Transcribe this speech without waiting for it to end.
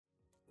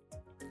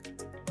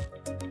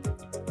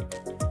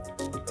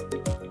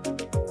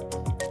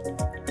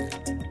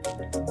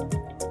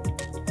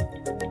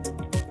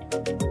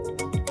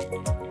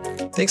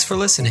Thanks for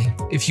listening.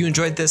 If you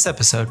enjoyed this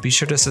episode, be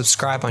sure to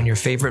subscribe on your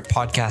favorite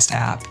podcast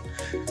app.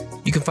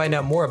 You can find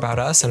out more about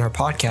us and our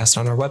podcast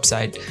on our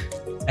website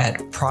at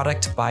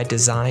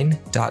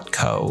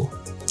productbydesign.co.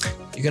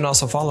 You can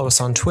also follow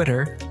us on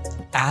Twitter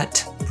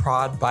at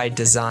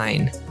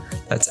prodbydesign.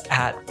 That's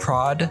at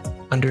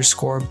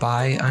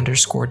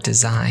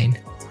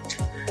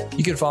prod_by_design.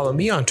 You can follow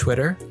me on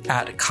Twitter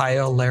at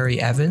Kyle Larry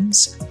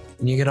Evans.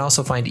 And you can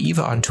also find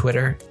Eva on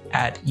Twitter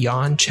at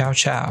Yan Chow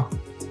Chow.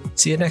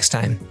 See you next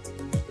time.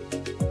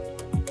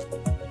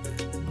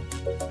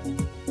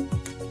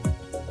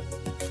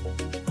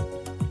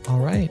 All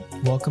right.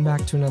 Welcome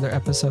back to another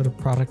episode of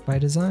Product by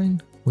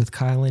Design with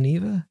Kyle and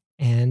Eva.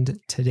 And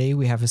today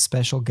we have a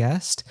special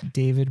guest,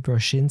 David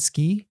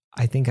Broshinsky.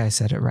 I think I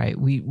said it right.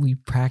 We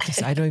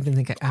practiced. I don't even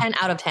think 10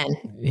 out of 10.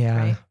 Yeah,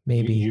 right.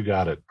 Maybe. You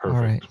got it. Perfect.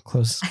 All right.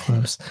 Close.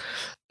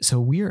 So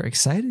we are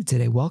excited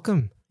today.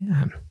 Welcome.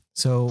 Yeah.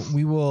 So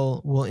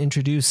we'll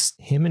introduce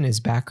him and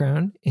his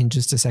background in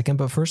just a second.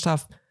 But first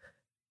off,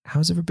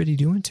 how's everybody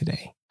doing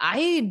today?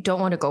 I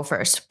don't want to go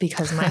first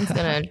because mine's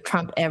going to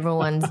trump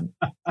everyone's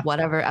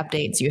whatever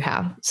updates you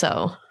have.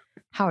 So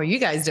how are you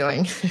guys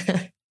doing?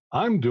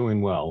 I'm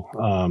doing well.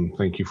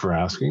 Thank you for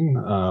asking.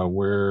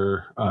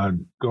 We're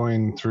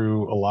going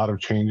through a lot of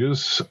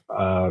changes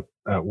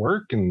at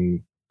work,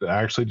 and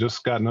I actually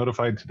just got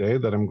notified today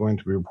that I'm going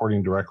to be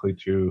reporting directly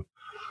to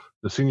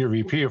the senior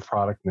VP of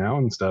product now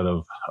instead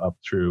of up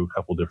through a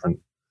couple different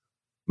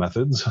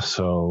methods.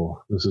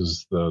 So this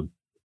is the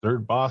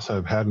third boss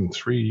I've had in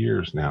 3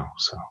 years now.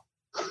 So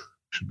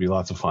should be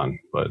lots of fun.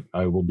 But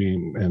I will be,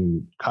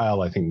 and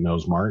Kyle, I think,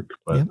 knows Mark,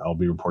 but yep. I'll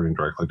be reporting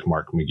directly to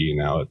Mark McGee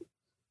now at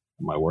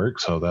my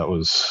work. So that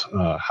was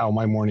how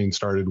my morning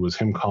started, was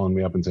him calling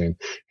me up and saying,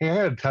 "Hey, I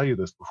had to tell you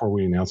this before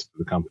we announced it to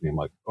the company." I'm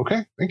like,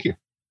 "Okay, thank you.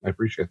 I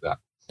appreciate that."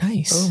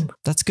 Nice.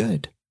 That's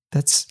good.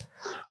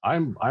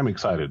 I'm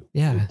excited.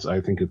 Yeah.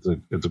 I think it's a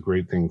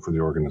great thing for the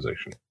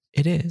organization.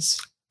 It is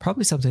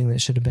probably something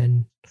that should have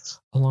been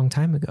a long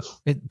time ago,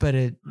 but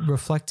it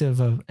reflective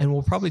of, and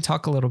we'll probably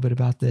talk a little bit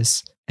about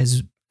this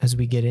as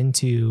we get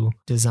into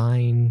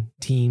design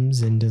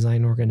teams and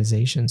design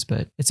organizations,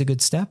 but it's a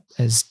good step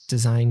as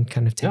design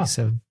kind of takes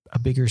a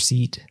bigger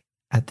seat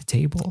at the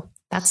table.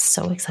 That's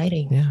so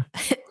exciting. Yeah.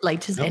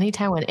 Like just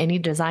anytime when any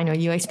design or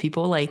UX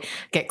people like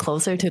get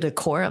closer to the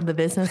core of the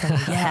business, I'm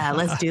like, yeah,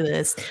 let's do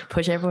this.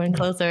 Push everyone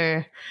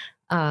closer.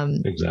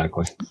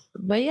 Exactly.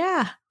 But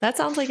yeah, that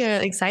sounds like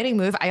an exciting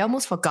move. I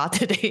almost forgot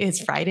today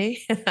is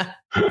Friday.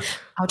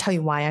 I'll tell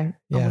you why I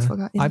almost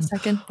forgot in a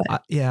second.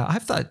 But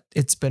I've thought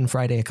it's been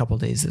Friday a couple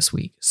days this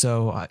week.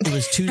 So it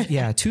was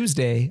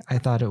Tuesday. I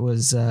thought it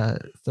was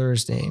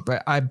Thursday,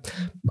 but I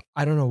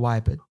don't know why,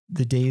 but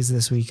the days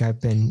this week I've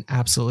been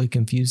absolutely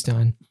confused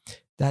on.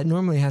 That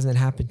normally hasn't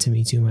happened to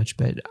me too much,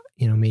 but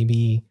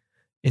maybe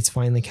it's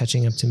finally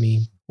catching up to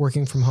me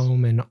working from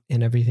home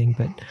and everything.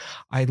 But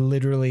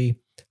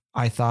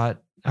I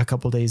thought a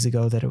couple days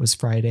ago that it was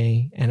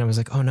Friday, and I was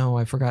like, oh no,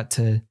 I forgot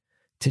to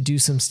do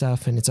some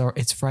stuff, and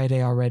it's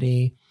Friday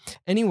already.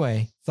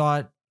 Anyway,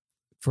 thought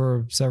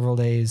for several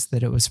days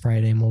that it was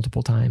Friday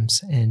multiple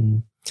times.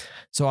 And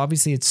so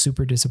obviously it's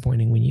super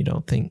disappointing when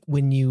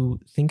you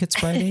think it's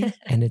Friday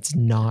and it's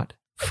not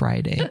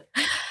Friday.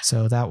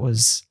 So that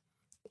was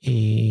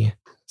a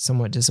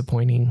somewhat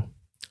disappointing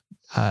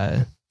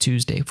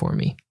Tuesday for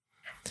me.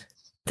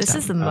 This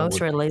is the most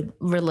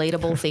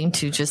relatable thing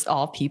to just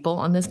all people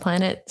on this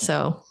planet.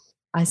 So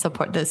I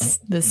support this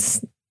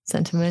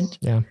sentiment.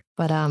 Yeah.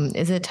 But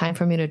is it time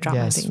for me to drop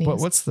my big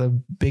news? What's the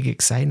big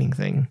exciting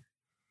thing?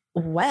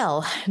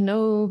 Well,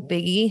 no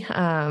biggie.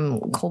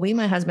 Colby,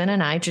 my husband,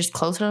 and I just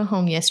closed on a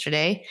home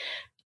yesterday,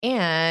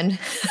 and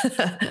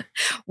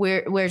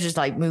we're just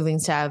like moving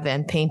stuff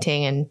and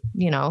painting and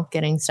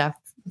getting stuff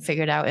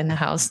figured out in the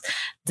house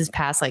this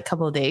past like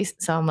couple of days.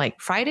 So I'm like,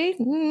 Friday?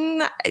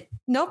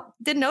 Nope,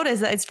 didn't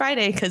notice that it's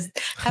Friday because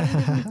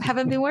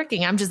haven't been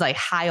working. I'm just like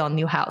high on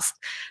new house.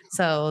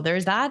 So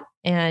there's that.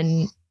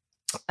 And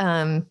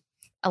a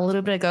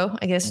little bit ago,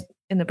 I guess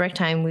in the break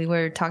time, we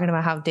were talking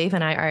about how Dave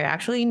and I are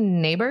actually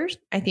neighbors.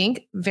 I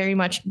think very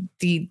much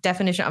the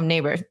definition of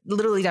neighbor,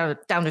 literally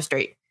down the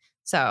street.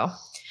 So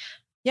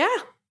yeah.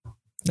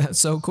 That's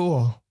so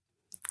cool.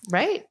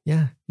 Right?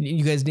 Yeah.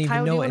 You guys didn't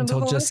even know it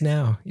until just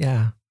now.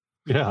 Yeah.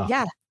 Yeah.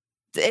 Yeah.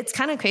 It's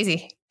kind of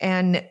crazy.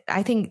 And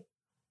I think,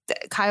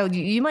 Kyle,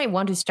 you might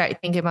want to start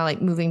thinking about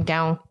like moving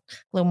down a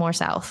little more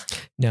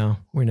south. No,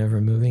 we're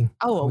never moving.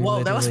 Oh,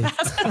 whoa, that was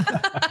fast.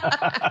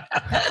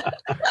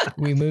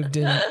 We moved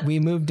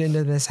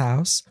into this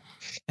house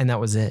and that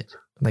was it.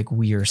 Like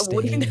we are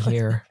staying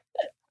here.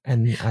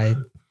 And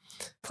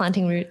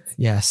planting roots.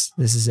 Yes,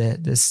 this is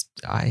it.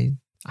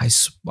 I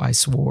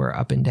swore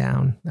up and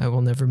down I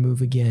will never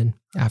move again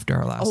after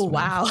our last move.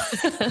 Wow.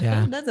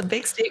 Yeah. That's a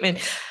big statement.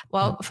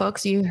 Well,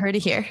 folks, you heard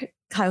it here.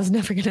 Kyle's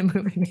never going to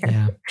move in here.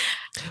 Yeah.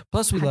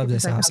 Plus we love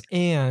this house,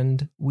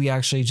 and we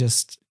actually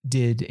just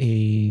did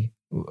a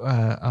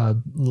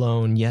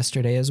loan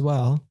yesterday as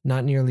well.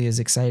 Not nearly as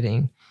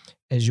exciting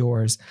as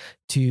yours,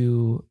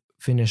 to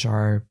finish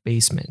our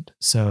basement.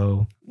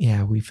 So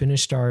yeah, we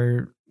finished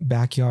our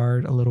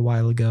backyard a little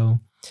while ago.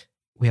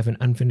 We have an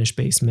unfinished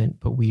basement,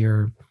 but we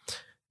are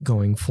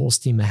going full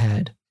steam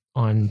ahead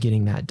on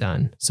getting that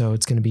done. So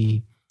it's going to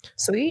be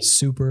Sweet.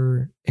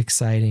 super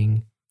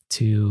exciting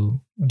to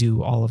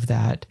do all of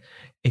that,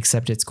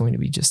 except it's going to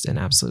be just an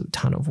absolute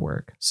ton of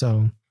work.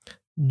 So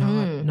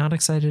not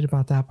excited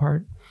about that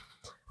part,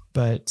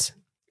 but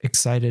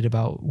excited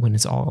about when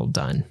it's all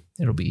done.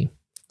 It'll be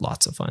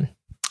lots of fun.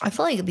 I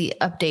feel like the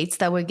updates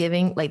that we're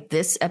giving, like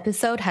this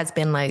episode has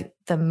been like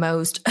the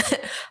most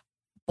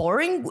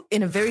boring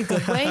in a very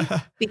good way,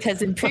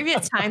 because in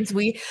previous times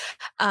we've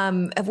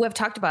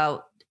talked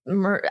about,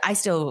 I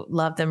still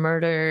love the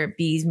murder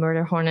bees,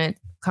 murder hornet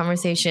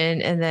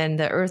conversation. And then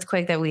the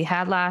earthquake that we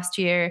had last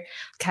year,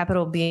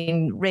 Capitol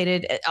being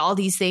raided, all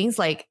these things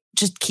like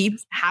just keep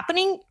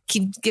happening,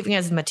 keep giving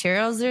us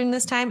materials during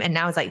this time. And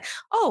now it's like,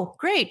 oh,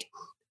 great.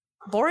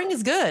 Boring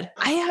is good.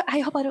 I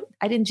hope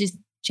I didn't just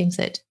jinx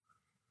it.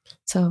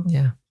 So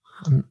yeah,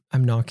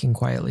 I'm knocking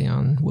quietly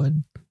on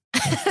wood.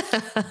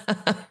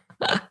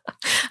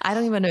 I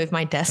don't even know if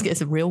my desk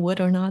is real wood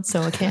or not,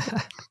 so I can't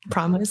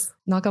promise.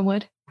 Knock on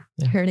wood.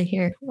 Yeah. Heard it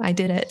here. I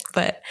did it.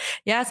 But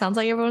yeah, it sounds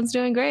like everyone's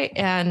doing great.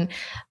 And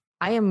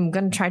I am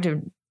going to try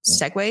to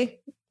segue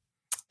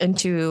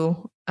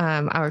into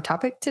our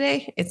topic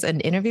today. It's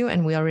an interview,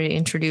 and we already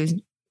introduced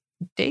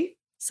Dave.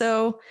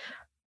 So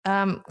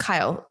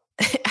Kyle,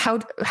 how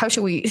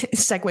should we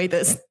segue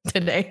this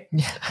today?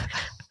 Yeah.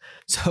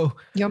 So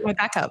you're my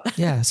backup.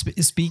 Yeah.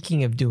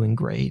 Speaking of doing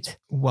great,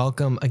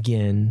 welcome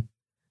again,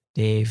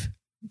 Dave,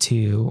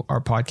 to our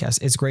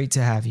podcast. It's great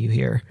to have you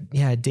here.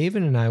 Yeah.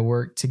 David and I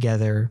worked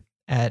together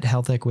at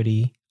Health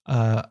Equity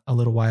a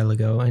little while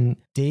ago, and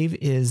Dave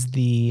is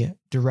the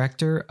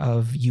director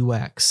of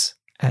UX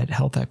at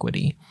Health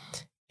Equity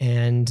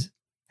and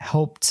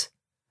helped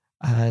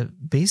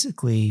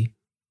basically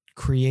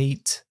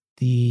create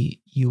the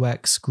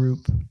UX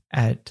group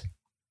at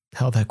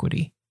Health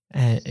Equity.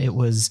 And it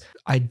was,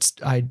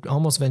 I'd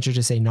almost venture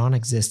to say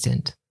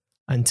non-existent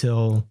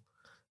until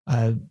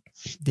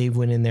Dave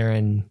went in there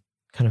and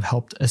kind of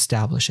helped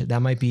establish it.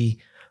 That might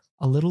be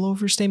a little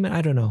overstatement.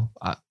 I don't know.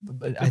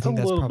 But I think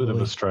that's a little probably bit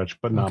of a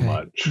stretch, but not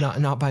much.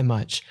 Not by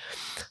much.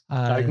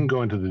 I can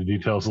go into the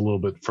details a little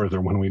bit further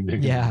when we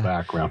dig into the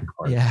background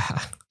part. Yeah.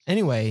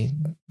 Anyway,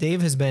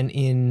 Dave has been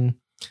in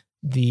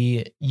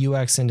the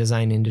UX and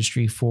design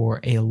industry for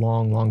a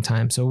long, long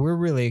time. So we're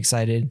really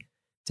excited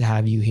to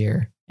have you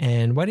here.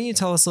 And why don't you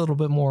tell us a little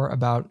bit more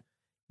about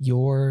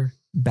your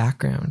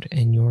background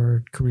and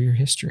your career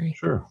history?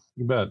 Sure,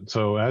 you bet.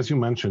 So as you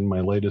mentioned, my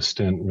latest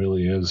stint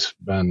really has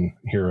been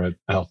here at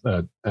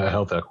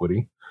Health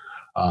Equity,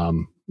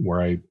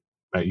 where I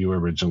met you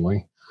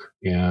originally.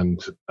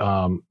 And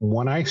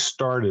when I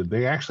started,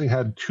 they actually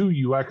had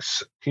 2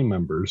 UX team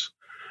members.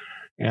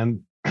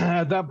 And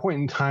at that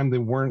point in time, they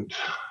weren't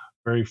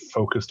very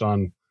focused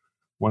on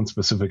one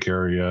specific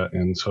area.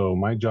 And so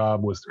my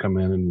job was to come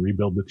in and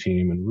rebuild the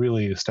team and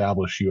really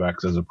establish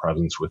UX as a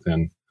presence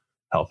within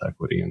Health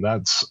Equity. And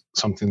that's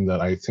something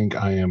that I think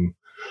I am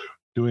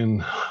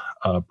doing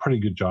a pretty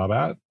good job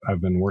at.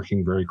 I've been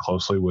working very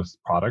closely with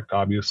product,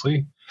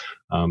 obviously.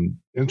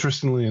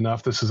 Interestingly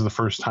enough, this is the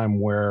first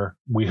time where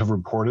we have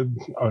reported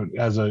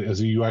as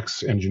a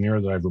UX engineer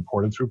that I've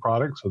reported through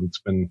product. So it's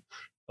been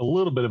a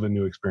little bit of a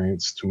new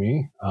experience to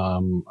me.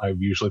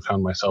 I've usually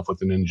found myself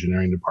with an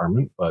engineering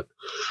department, but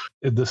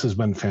this has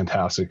been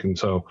fantastic. And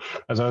so,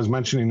 as I was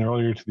mentioning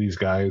earlier to these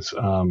guys,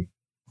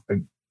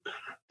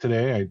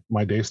 today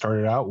my day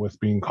started out with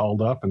being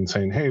called up and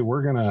saying, "Hey,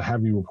 we're going to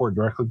have you report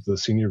directly to the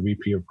senior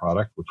VP of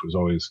product," which was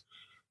always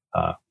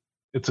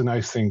it's a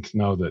nice thing to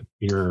know that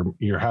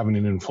you're having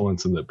an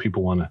influence and that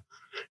people want to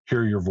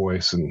hear your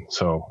voice, and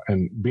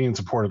being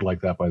supported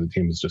like that by the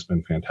team has just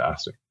been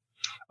fantastic.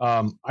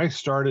 I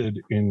started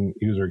in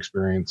user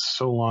experience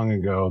so long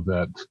ago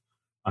that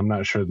I'm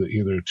not sure that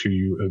the other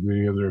two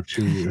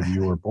of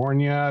you were born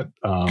yet.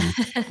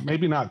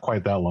 Maybe not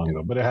quite that long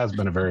ago, but it has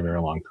been a very,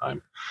 very long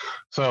time.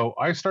 So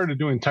I started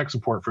doing tech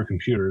support for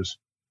computers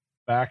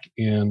back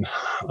in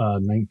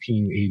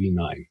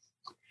 1989.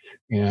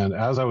 And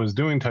as I was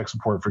doing tech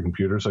support for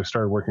computers, I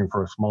started working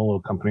for a small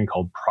little company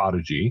called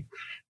Prodigy.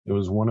 It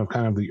was one of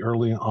kind of the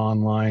early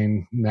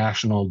online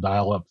national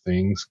dial-up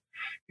things.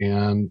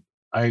 And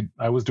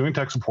I was doing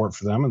tech support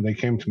for them, and they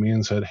came to me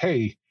and said,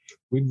 "Hey,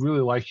 we'd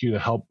really like you to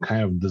help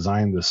kind of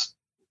design this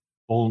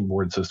bulletin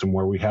board system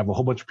where we have a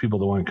whole bunch of people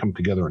that want to come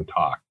together and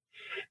talk."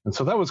 And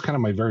so that was kind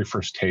of my very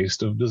first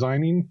taste of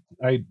designing.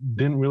 I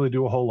didn't really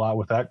do a whole lot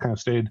with that, kind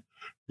of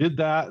did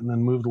that, and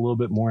then moved a little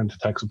bit more into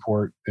tech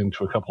support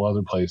into a couple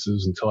other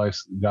places until I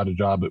got a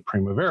job at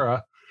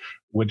Primavera,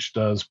 which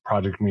does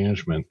project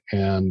management.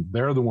 And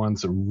they're the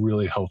ones that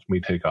really helped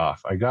me take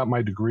off. I got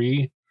my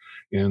degree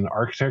in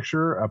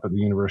architecture up at the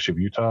University of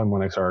Utah. And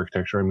when I say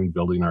architecture, I mean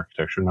building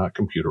architecture, not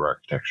computer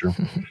architecture.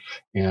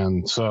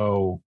 And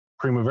so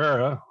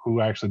Primavera,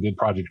 who actually did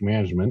project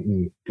management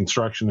and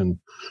construction and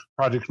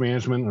project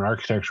management and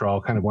architecture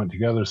all kind of went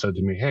together, said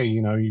to me, "Hey,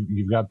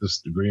 you've got this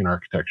degree in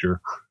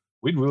architecture.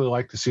 we'd really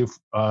like to see if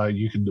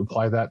you could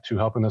apply that to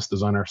helping us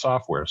design our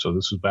software. So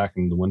this was back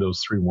in the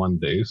Windows 3.1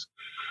 days.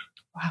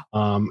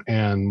 Wow.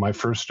 And my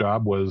first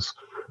job was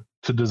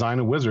to design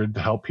a wizard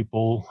to help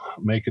people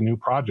make a new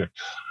project.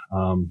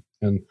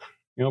 And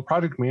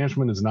project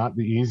management is not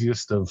the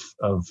easiest of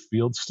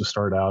fields to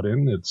start out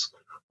in. It's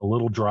a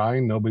little dry.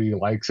 Nobody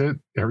likes it.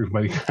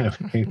 Everybody kind of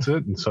hates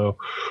it. And so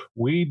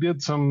we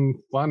did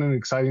some fun and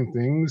exciting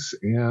things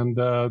and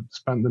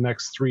spent the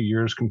next 3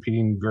 years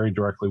competing very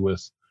directly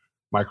with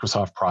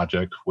Microsoft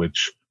Project,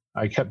 which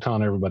I kept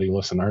telling everybody,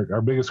 listen,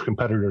 our biggest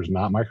competitor is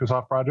not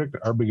Microsoft Project.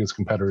 Our biggest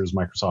competitor is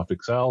Microsoft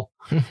Excel,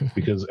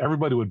 because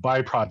everybody would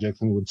buy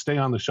Project and it would stay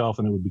on the shelf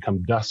and it would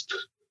become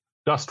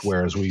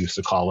dustware, as we used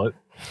to call it,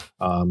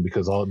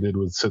 because all it did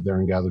was sit there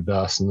and gather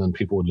dust, and then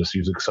people would just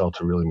use Excel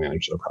to really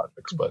manage their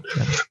projects. But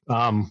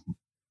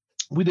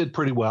we did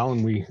pretty well,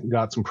 and we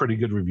got some pretty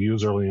good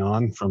reviews early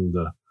on from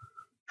the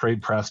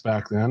trade press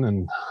back then.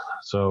 And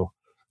so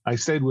I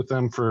stayed with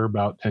them for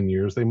about 10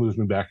 years. They moved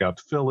me back out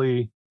to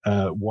Philly.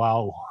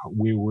 While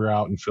we were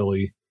out in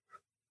Philly,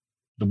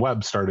 the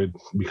web started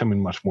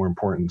becoming much more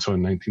important. So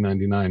in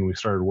 1999, we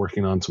started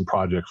working on some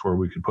projects where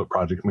we could put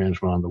project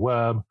management on the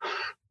web,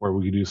 where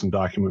we could do some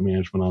document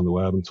management on the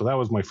web. And so that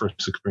was my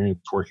first experience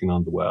working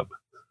on the web.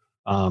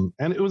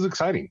 And it was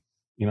exciting.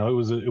 It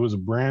was a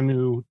brand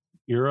new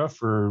era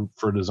for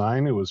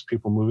design. It was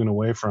people moving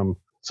away from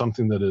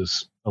something that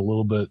is a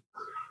little bit,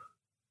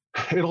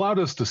 it allowed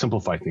us to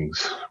simplify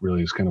things,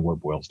 really, is kind of what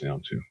it boils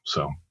down to.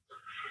 So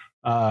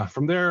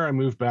from there, I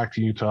moved back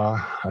to Utah.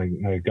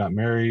 I got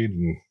married,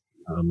 and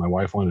my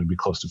wife wanted to be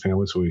close to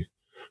family, so we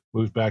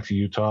moved back to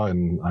Utah,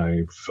 and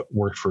I've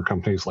worked for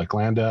companies like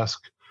Landesk,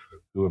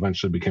 who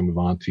eventually became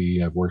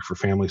Ivanti. I've worked for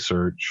Family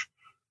Search.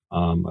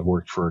 I've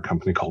worked for a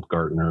company called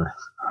Gartner.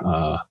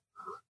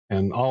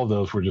 And all of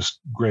those were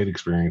just great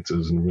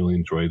experiences, and really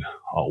enjoyed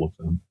all of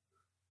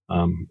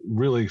them.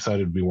 Really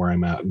excited to be where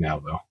I'm at now,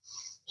 though.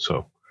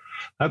 So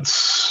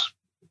that's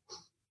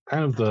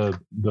kind of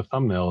the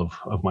thumbnail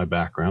of my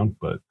background.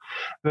 But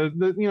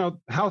the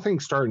how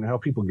things start and how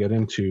people get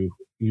into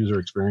user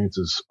experience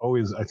is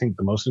always, I think,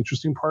 the most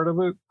interesting part of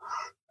it.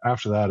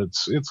 After that,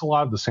 it's a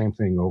lot of the same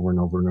thing over and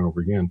over and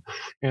over again.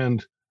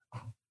 And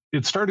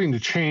it's starting to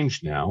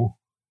change now.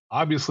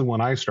 Obviously,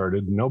 when I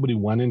started, nobody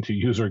went into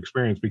user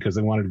experience because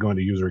they wanted to go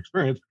into user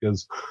experience,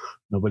 because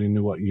nobody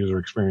knew what user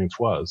experience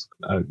was.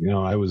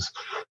 I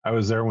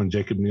was there when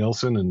Jacob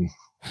Nielsen and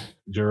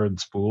Jared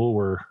Spool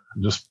were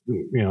just,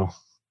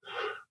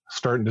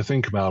 starting to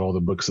think about all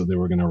the books that they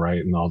were going to write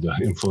and all the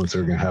influence they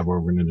were going to have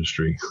over an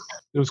industry.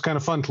 It was kind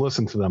of fun to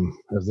listen to them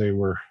as they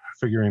were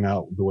figuring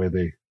out the way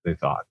they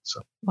thought.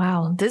 So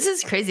wow, this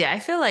is crazy. I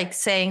feel like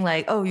saying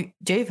like, oh,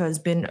 Dave has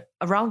been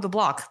around the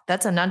block.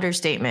 That's an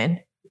understatement.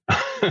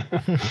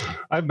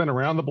 I've been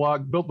around the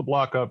block, built the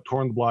block up,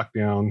 torn the block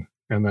down,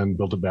 and then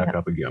built it back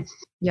up again.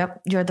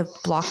 Yep. You're the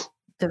block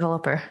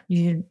developer.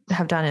 You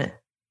have done it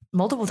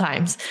multiple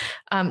times.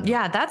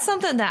 That's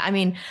something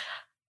that,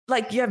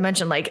 like you have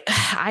mentioned, like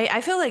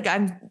I feel like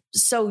I'm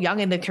so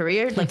young in the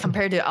career, like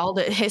compared to all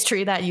the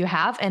history that you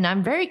have. And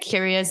I'm very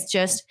curious,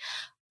 just,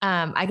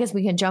 I guess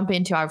we can jump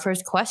into our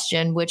first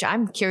question, which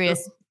I'm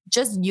curious,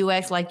 just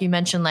UX, like you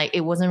mentioned, like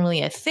it wasn't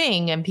really a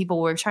thing and people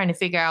were trying to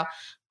figure out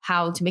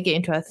how to make it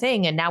into a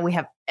thing. And now we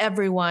have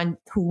everyone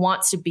who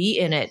wants to be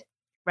in it.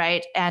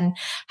 Right. And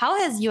how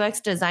has UX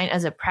design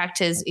as a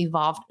practice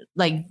evolved,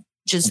 like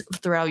just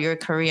throughout your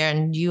career,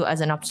 and you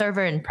as an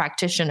observer and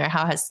practitioner,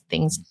 how has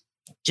things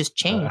just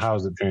changed? How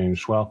has it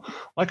changed? Well,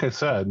 like I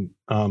said,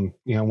 one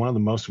of the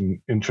most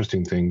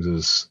interesting things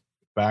is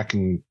back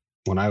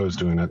when I was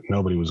doing it,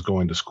 nobody was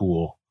going to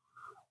school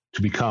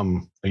to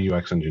become a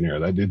UX engineer.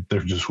 There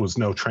just was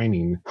no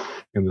training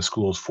in the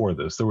schools for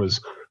this. There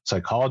was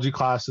psychology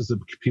classes that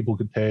people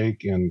could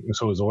take, and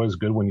so it was always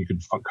good when you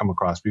could come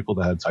across people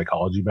that had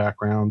psychology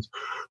backgrounds,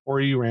 or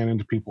you ran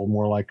into people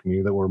more like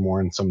me that were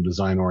more in some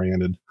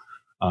design-oriented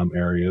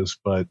areas.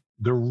 But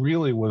there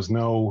really was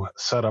no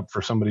setup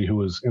for somebody who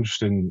was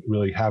interested in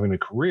really having a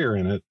career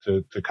in it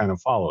to kind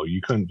of follow.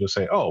 You couldn't just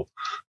say, oh,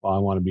 well, I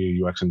want to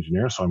be a UX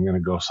engineer, so I'm going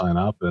to go sign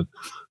up at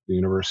the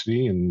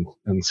university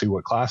and see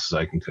what classes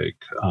I can take.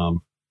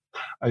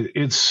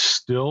 It's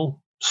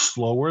still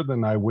slower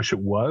than I wish it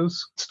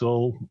was.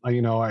 Still, I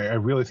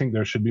really think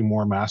there should be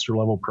more master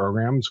level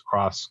programs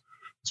across,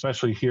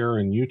 especially here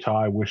in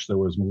Utah. I wish there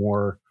was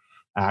more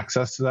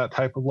access to that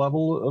type of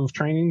level of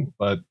training,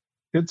 but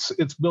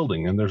it's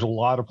building, and there's a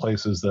lot of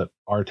places that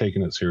are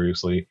taking it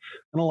seriously,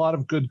 and a lot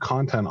of good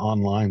content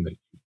online that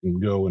you can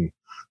go and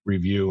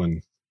review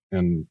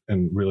and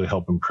really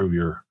help improve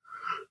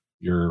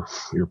your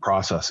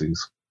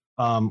processes.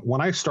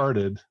 When I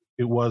started,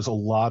 it was a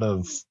lot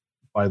of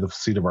by the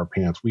seat of our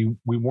pants. We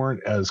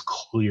weren't as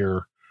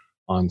clear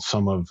on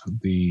some of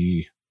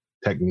the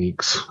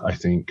techniques. I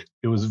think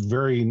it was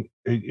very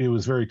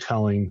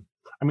telling.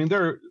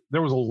 There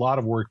was a lot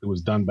of work that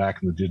was done back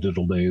in the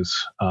digital days.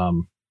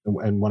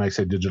 And when I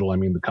say digital, I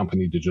mean the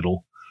company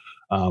digital,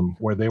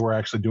 where they were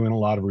actually doing a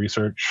lot of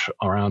research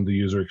around the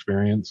user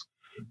experience.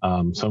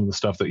 some of the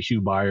stuff that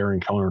Hugh Beyer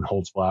and Keller and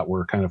Holtzblatt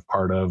were kind of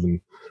part of, and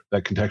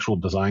that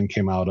contextual design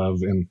came out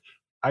of. And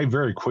I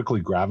very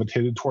quickly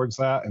gravitated towards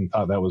that and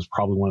thought that was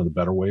probably one of the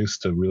better ways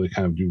to really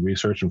kind of do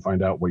research and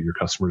find out what your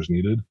customers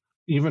needed.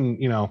 Even,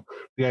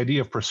 the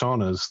idea of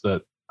personas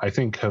that I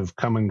think have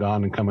come and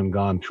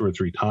gone 2 or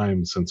 3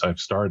 times since I've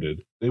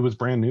started. It was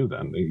brand new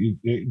then.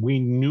 We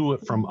knew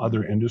it from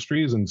other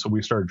industries, and so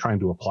we started trying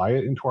to apply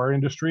it into our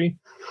industry.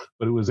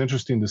 But it was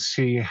interesting to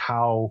see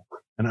how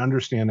and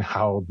understand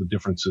how the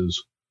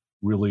differences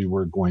really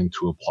were going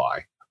to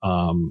apply.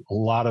 A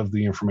lot of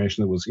the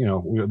information that was,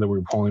 that we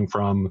were pulling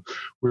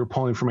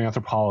from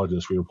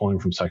anthropologists, we were pulling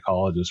from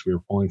psychologists, we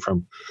were pulling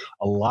from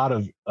a lot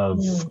of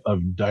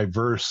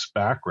diverse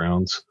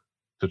backgrounds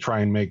to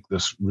try and make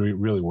this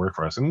really work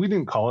for us. And we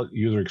didn't call it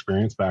user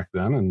experience back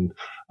then. And,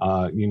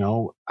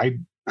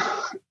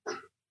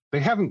 they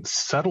haven't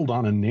settled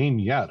on a name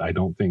yet, I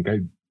don't think.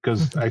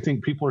 Because I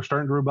think people are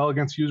starting to rebel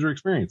against user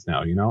experience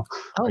now.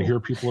 I hear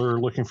people are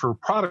looking for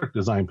product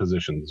design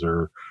positions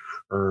or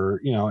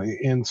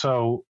and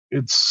so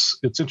it's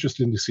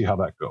interesting to see how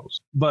that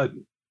goes. But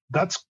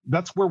that's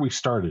where we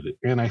started it.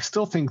 And I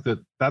still think that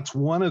that's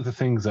one of the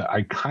things that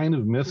I kind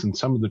of miss in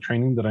some of the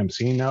training that I'm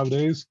seeing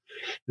nowadays,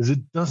 is it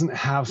doesn't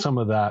have some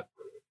of that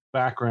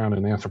background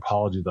in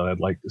anthropology that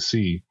I'd like to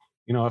see.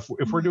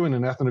 If we're doing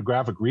an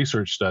ethnographic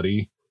research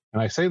study,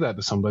 and I say that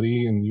to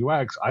somebody in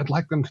UX, I'd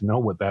like them to know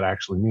what that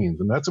actually means.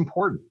 And that's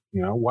important.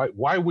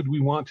 Why would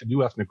we want to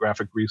do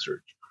ethnographic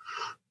research?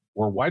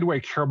 Or why do I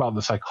care about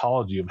the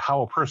psychology of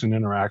how a person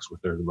interacts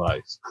with their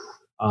device?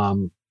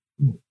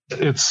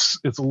 It's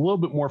a little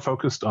bit more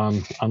focused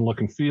on look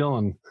and feel.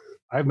 And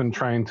I've been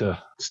trying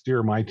to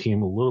steer my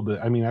team a little bit.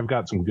 I mean, I've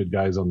got some good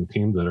guys on the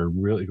team that are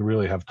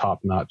really have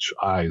top-notch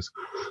eyes,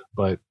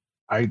 but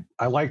I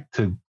like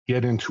to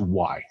get into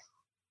why.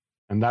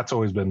 And that's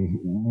always been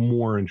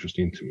more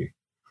interesting to me.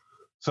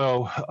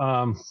 So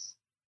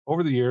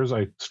over the years,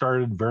 I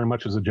started very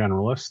much as a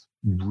generalist.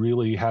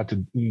 Really had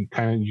to you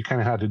kind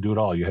of had to do it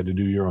all. You had to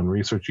do your own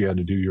research. You had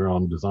to do your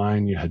own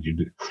design. You had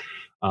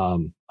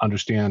to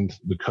understand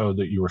the code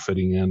that you were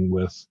fitting in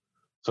with.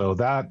 So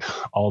that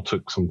all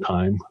took some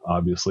time,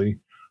 obviously.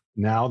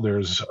 Now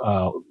there's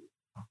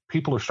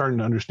people are starting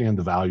to understand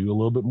the value a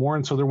little bit more,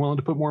 and so they're willing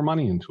to put more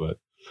money into it.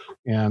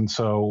 And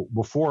so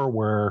before,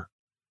 where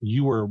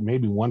you were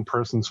maybe one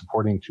person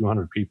supporting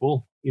 200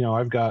 people,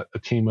 I've got a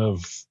team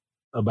of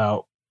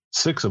about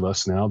 6 of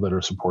us now that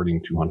are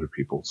supporting 200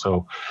 people.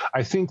 So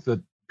I think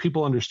that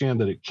people understand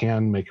that it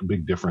can make a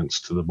big difference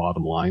to the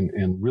bottom line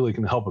and really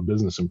can help a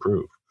business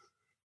improve.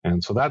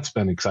 And so that's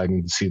been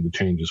exciting to see the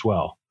change as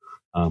well.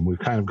 We've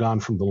kind of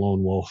gone from the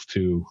lone wolf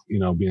to,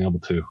 being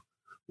able to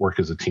work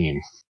as a team.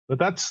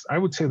 But I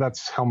would say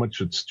that's how much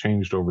it's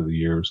changed over the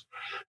years.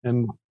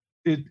 And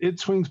it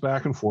swings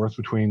back and forth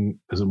between,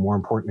 is it more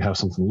important to have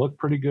something look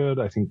pretty good?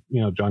 I think,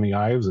 Johnny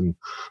Ives and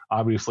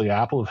obviously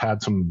Apple have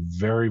had some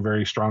very,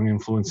 very strong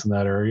influence in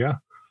that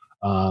area.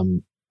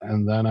 And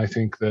then I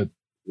think that,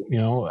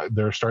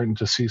 they're starting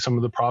to see some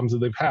of the problems that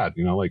they've had,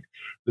 like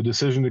the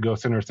decision to go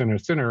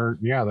thinner.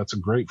 Yeah, that's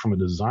great from a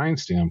design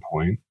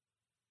standpoint,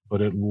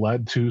 but it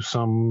led to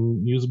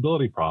some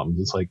usability problems.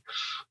 It's like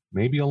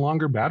maybe a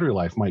longer battery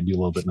life might be a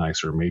little bit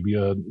nicer. Maybe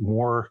a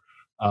more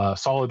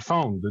solid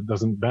phone that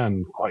doesn't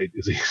bend quite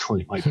as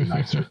easily might be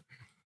nicer.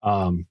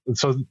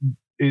 So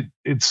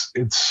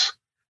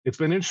it's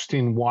been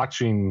interesting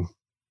watching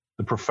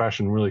the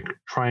profession really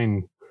try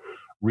and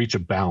reach a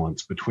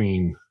balance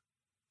between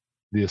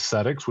the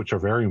aesthetics, which are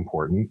very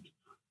important,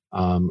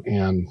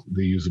 and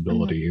the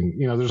usability.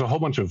 Mm-hmm. And there's a whole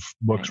bunch of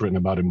books written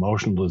about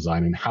emotional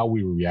design and how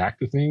we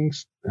react to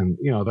things. And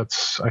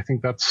I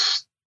think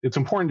it's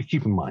important to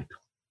keep in mind.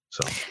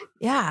 So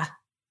yeah.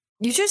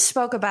 You just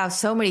spoke about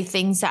so many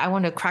things that I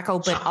want to crack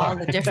open all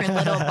the different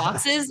little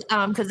boxes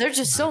because there's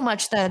just so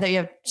much that you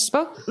have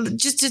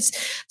just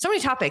so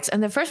many topics.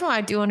 And the first one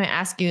I do want to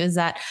ask you is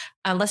that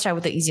let's start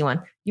with the easy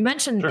one. You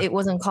mentioned It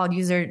wasn't called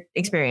user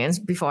experience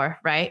before,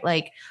 right?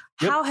 Like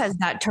how has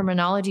that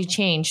terminology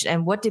changed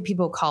and what did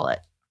people call it?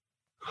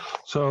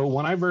 So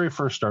when I very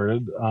first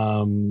started,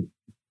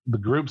 the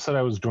groups that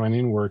I was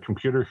joining were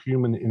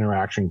computer-human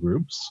interaction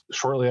groups.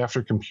 Shortly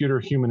after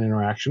computer-human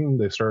interaction,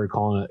 they started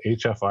calling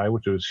it HFI,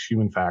 which was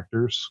human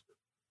factors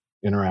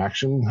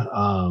interaction.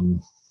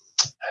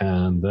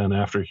 And then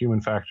after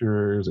human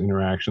factors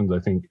interactions, I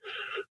think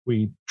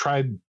we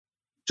tried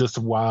just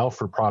a while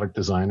for product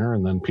designer,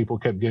 and then people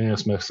kept getting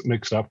us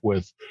mixed up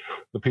with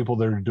the people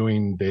that are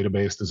doing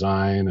database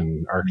design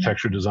and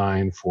architecture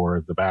design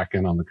for the back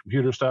end on the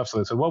computer stuff. So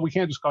they said, well, we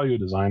can't just call you a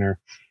designer.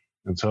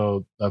 And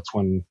so that's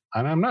when,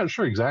 and I'm not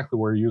sure exactly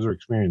where user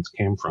experience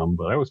came from,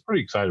 but I was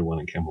pretty excited when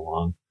it came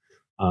along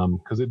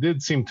because it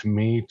did seem to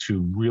me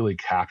to really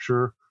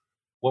capture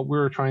what we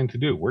were trying to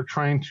do. We're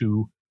trying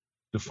to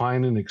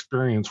define an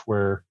experience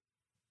where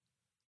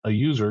a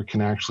user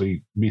can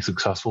actually be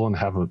successful and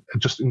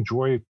just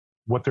enjoy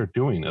what they're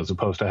doing as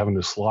opposed to having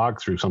to slog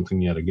through something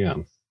yet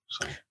again.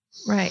 So.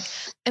 Right.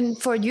 And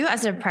for you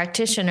as a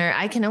practitioner,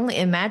 I can only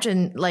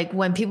imagine like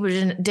when people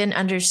didn't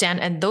understand,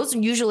 and those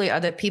usually are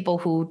the people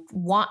who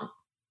want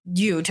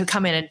you to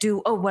come in and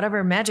do,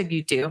 whatever magic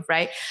you do,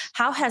 right?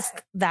 How has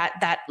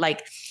that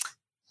like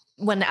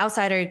when the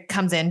outsider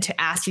comes in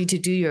to ask you to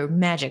do your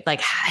magic,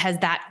 like has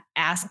that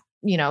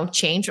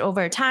changed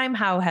over time?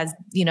 How has,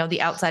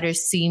 the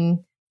outsiders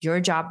seen your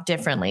job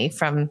differently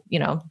from,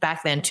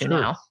 back then to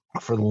now?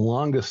 For the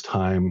longest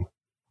time,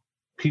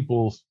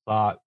 people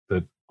thought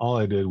that all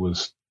I did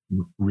was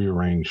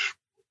rearrange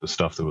the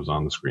stuff that was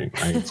on the screen,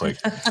 right? It's like,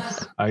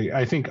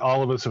 I think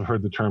all of us have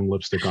heard the term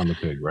lipstick on the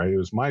pig, right? It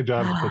was my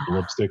job to put the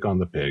lipstick on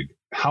the pig.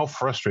 How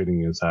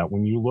frustrating is that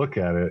when you look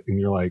at it and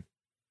you're like,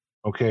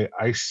 okay,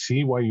 I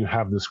see why you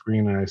have the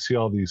screen and I see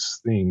all these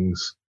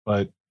things,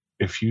 but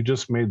if you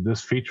just made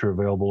this feature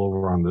available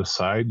over on this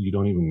side, you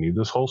don't even need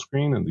this whole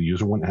screen and the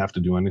user wouldn't have to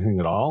do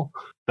anything at all.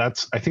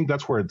 I think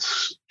that's where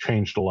it's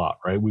changed a lot,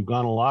 right? We've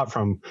gone a lot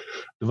from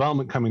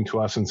development coming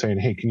to us and saying,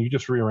 hey, can you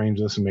just rearrange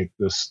this and make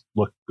this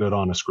look good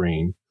on a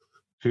screen,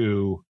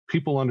 to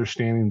people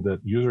understanding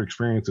that user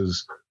experience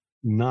is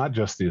not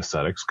just the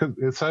aesthetics, because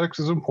aesthetics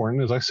is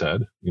important, as I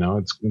said,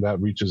 that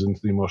reaches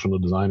into the emotional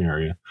design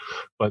area,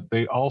 but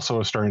they also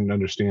are starting to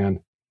understand,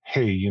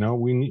 hey,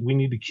 we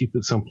need to keep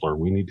it simpler.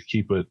 We need to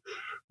keep it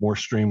more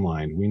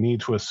streamlined. We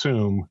need to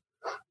assume,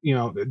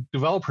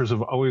 developers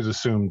have always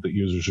assumed that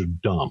users are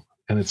dumb.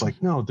 And it's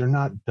like, no, they're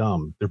not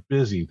dumb. They're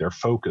busy. They're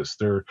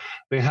focused.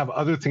 They have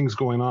other things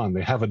going on.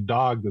 They have a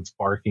dog that's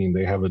barking.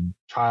 They have a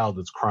child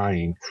that's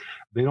crying.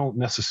 They don't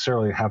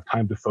necessarily have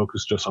time to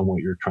focus just on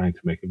what you're trying to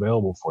make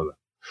available for them.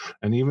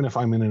 And even if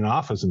I'm in an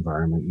office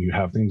environment, you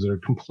have things that are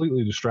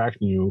completely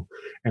distracting you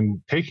and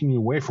taking you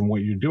away from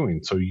what you're doing.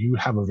 So you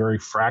have a very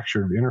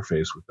fractured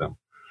interface with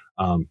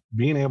them.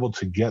 Being able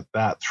to get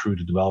that through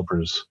to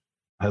developers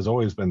has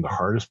always been the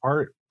hardest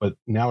part, but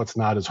now it's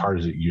not as hard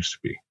as it used to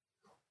be.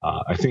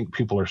 I think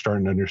people are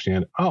starting to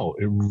understand,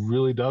 it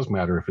really does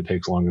matter if it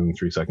takes longer than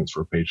 3 seconds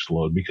for a page to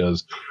load,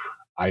 because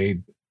I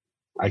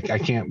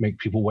can't make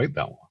people wait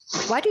that long.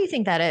 Why do you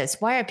think that is?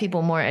 Why are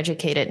people more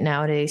educated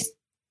nowadays?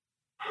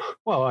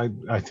 Well,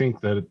 I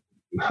think that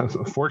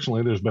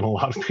fortunately there's been a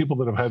lot of people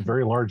that have had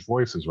very large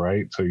voices,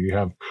 right? So you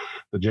have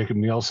the Jacob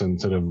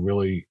Nielsen's that have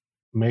really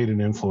made an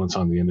influence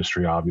on the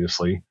industry,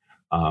 obviously.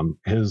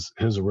 His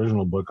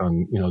original book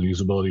on, the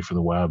usability for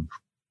the web,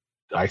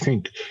 I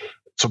think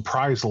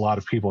surprised a lot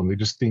of people and they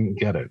just didn't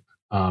get it.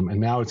 And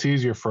now it's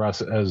easier for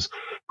us as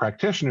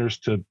practitioners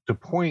to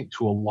point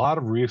to a lot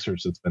of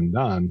research that's been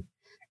done.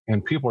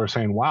 And people are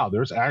saying, wow,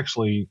 there's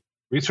actually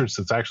research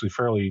that's actually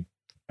fairly,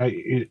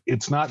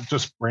 it's not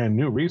just brand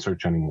new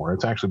research anymore.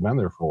 It's actually been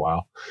there for a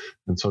while.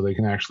 And so they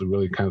can actually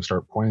really kind of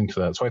start pointing to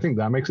that. So I think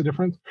that makes a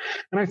difference.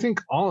 And I think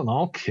all in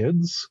all,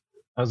 kids,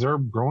 as they're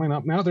growing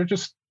up now, they're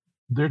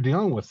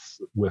dealing with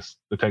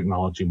the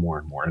technology more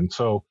and more. And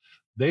so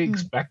they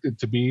expect it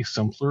to be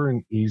simpler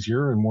and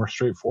easier and more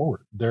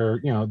straightforward. They're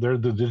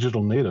the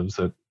digital natives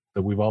that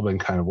we've all been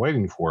kind of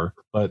waiting for.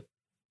 But,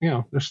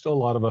 there's still a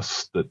lot of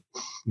us that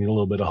need a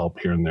little bit of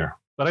help here and there.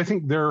 But I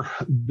think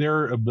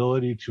their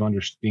ability to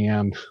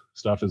understand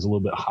stuff is a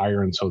little bit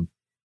higher. And so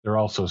they're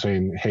also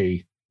saying,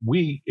 hey,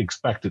 we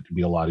expect it to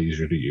be a lot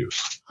easier to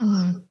use.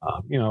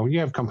 Mm-hmm. You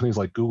have companies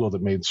like Google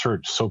that made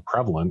search so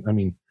prevalent. I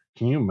mean,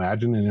 can you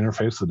imagine an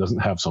interface that doesn't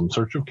have some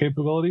search of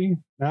capability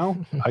now?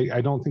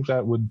 I don't think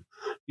that would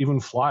even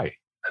fly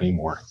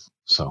anymore.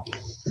 So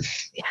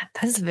yeah,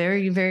 that's a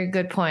very, very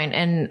good point.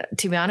 And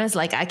to be honest,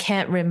 like I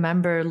can't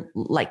remember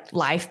like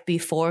life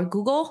before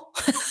Google.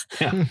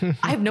 Yeah.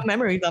 I have no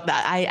memories of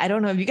that. I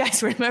don't know if you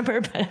guys remember,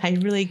 but I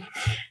really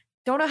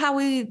don't know how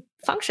we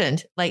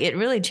functioned. Like it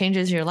really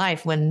changes your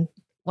life when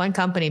one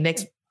company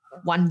makes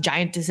one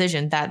giant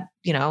decision that,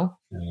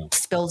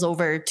 spills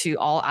over to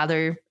all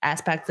other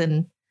aspects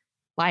in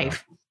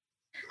life.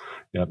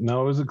 Yeah,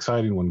 no, it was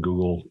exciting when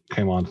Google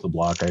came onto the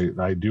block.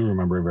 I do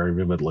remember it very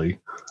vividly.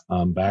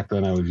 Back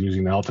then, I was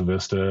using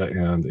AltaVista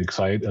and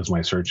Excite as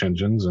my search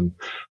engines, and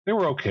they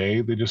were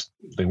okay.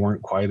 They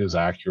weren't quite as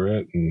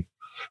accurate,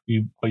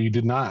 but you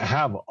did not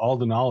have all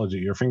the knowledge at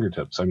your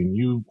fingertips. I mean,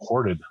 you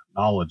hoarded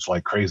knowledge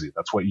like crazy.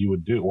 That's what you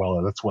would do.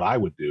 Well, that's what I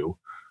would do,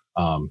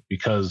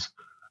 because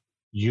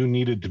you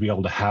needed to be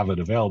able to have it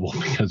available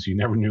because you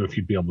never knew if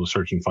you'd be able to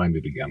search and find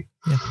it again.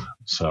 Yeah.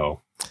 So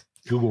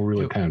Google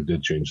really kind of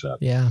did change that.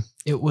 Yeah.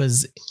 It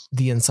was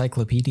the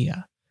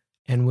encyclopedia.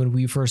 And when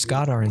we first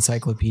got our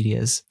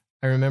encyclopedias,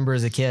 I remember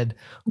as a kid,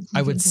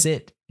 I would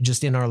sit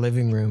just in our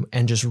living room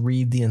and just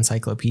read the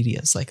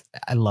encyclopedias. Like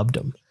I loved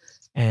them.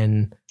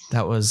 And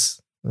that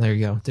was, there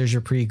you go. There's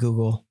your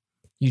pre-Google.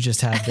 You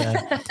just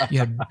had you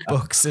had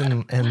books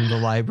in the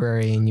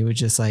library and you would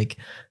just like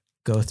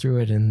go through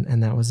it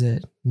and that was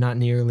it. Not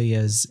nearly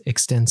as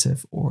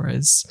extensive or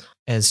as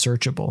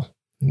searchable,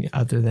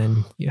 other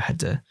than you had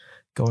to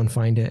go and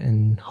find it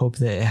and hope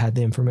that it had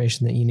the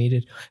information that you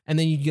needed. And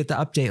then you'd get the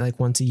update like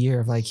once a year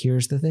of like,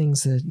 here's the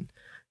things that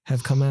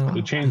have come out.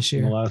 It changed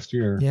in the last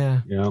year. Yeah.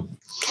 Yeah.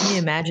 Can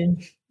you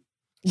imagine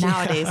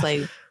nowadays,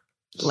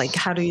 like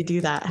how do you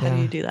do that? How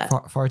do you do that?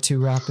 Far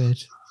too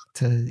rapid.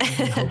 to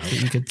even hope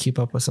that you could keep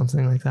up with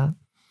something like that.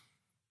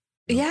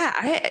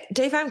 Yeah,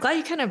 Dave, I'm glad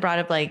you kind of brought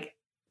up like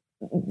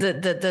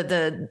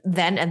the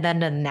then and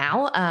then and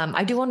now.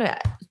 I do want to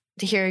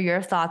hear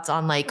your thoughts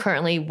on like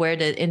currently where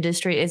the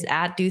industry is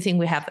at. Do you think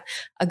we have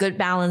a good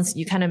balance?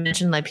 You kind of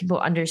mentioned like people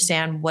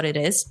understand what it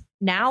is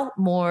now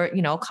more,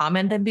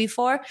 common than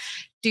before.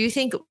 Do you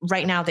think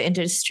right now the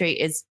industry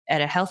is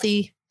at a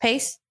healthy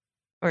pace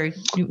or,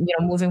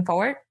 moving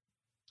forward?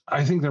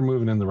 I think they're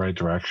moving in the right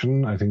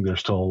direction. I think there's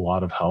still a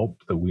lot of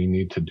help that we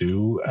need to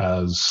do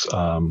as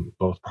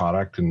both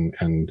product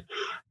and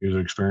user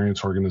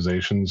experience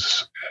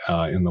organizations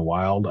in the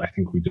wild. I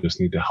think we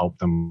just need to help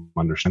them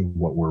understand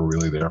what we're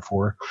really there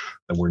for,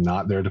 that we're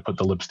not there to put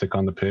the lipstick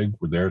on the pig.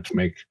 We're there to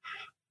make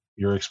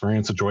your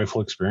experience a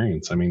joyful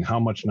experience. I mean, how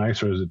much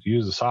nicer is it to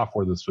use a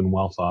software that's been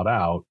well thought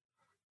out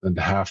than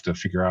to have to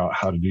figure out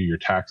how to do your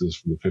taxes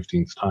for the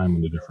 15th time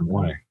in a different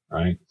way,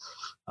 right?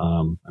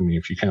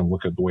 If you kind of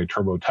look at the way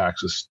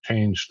TurboTax has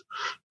changed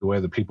the way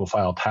that people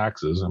file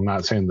taxes, I'm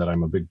not saying that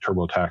I'm a big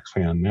TurboTax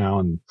fan now,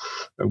 and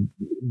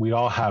we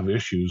all have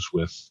issues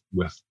with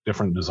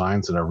different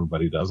designs that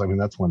everybody does. I mean,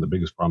 that's one of the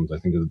biggest problems I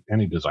think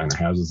any designer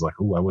has is like,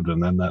 oh, I would have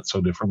done that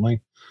so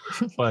differently.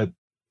 But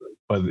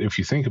if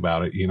you think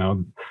about it,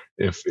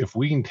 if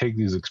we can take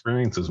these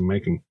experiences and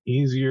make them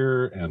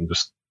easier and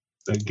just,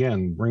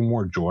 again, bring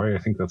more joy, I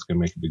think that's going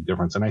to make a big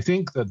difference. And I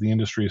think that the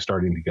industry is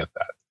starting to get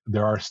that.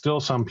 There are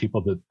still some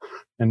people that,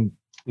 and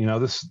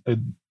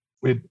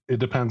it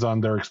depends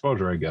on their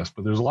exposure, I guess,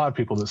 but there's a lot of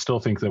people that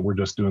still think that we're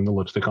just doing the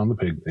lipstick on the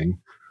pig thing.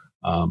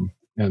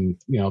 And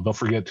they'll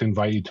forget to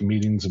invite you to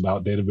meetings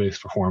about database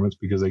performance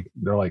because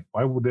they're like,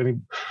 why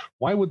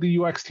would the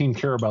UX team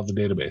care about the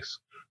database?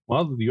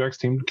 Well, the UX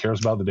team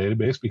cares about the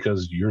database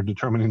because you're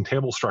determining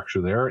table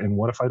structure there. And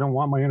what if I don't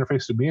want my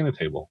interface to be in a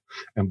table?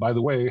 And by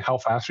the way, how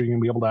fast are you going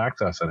to be able to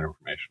access that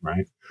information,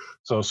 right?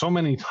 So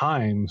many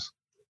times,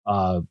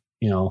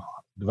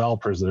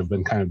 developers that have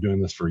been kind of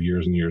doing this for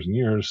years and years and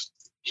years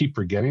keep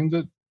forgetting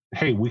that,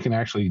 hey, we can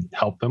actually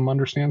help them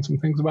understand some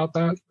things about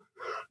that.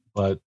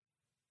 But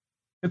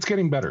it's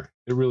getting better.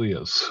 It really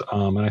is.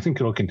 And I think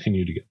it'll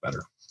continue to get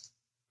better.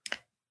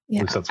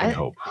 Yeah, at least that's my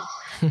hope.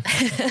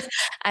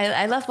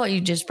 I love what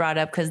you just brought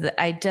up because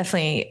I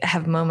definitely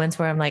have moments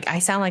where I'm like, I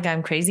sound like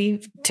I'm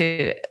crazy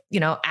to,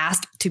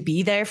 ask to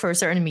be there for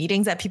certain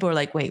meetings that people are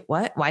like, wait,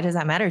 what? Why does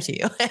that matter to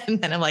you? And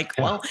then I'm like,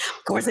 well,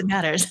 of course it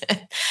matters.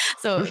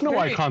 So there's no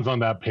icons on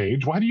that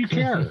page. Why do you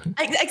care?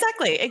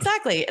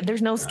 Exactly.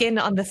 There's no skin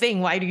on the thing.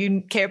 Why do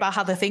you care about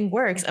how the thing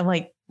works? I'm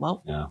like,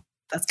 well,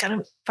 that's kind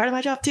of part of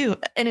my job too.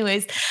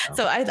 Anyways,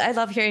 so I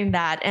love hearing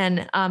that.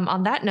 And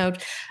on that note,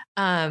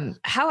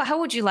 how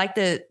would you like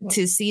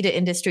to see the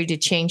industry to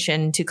change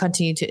and to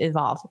continue to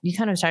evolve? You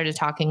kind of started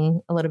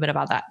talking a little bit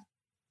about that,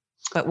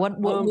 but what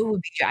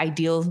would be your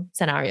ideal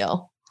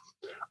scenario?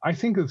 I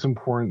think it's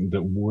important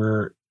that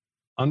we're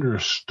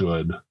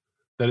understood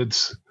that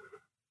it's,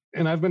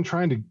 and I've been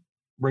trying to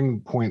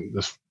bring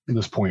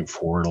this point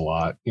forward a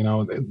lot.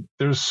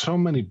 There's so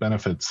many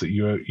benefits that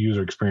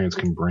user experience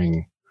can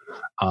bring.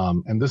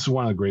 And this is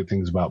one of the great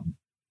things about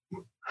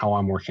how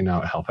I'm working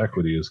out at Health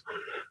Equity is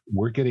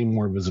we're getting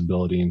more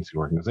visibility into the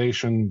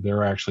organization.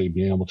 They're actually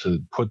being able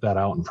to put that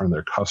out in front of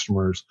their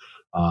customers.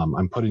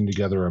 I'm putting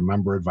together a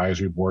member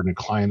advisory board and a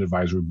client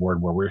advisory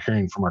board where we're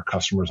hearing from our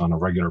customers on a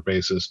regular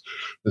basis.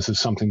 This is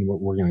something that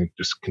we're going to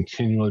just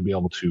continually be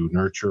able to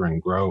nurture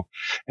and grow.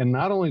 And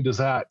not only does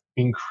that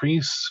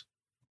increase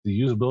the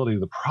usability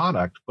of the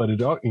product, but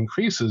it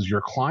increases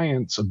your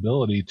client's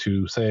ability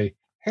to say,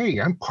 hey,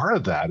 I'm part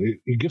of that.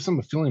 It gives them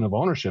a feeling of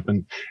ownership.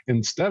 And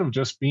instead of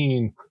just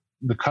being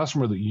the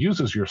customer that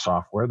uses your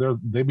software,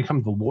 they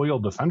become the loyal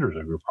defenders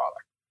of your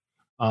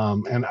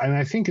product. And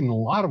I think in a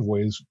lot of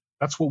ways,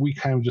 that's what we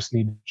kind of just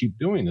need to keep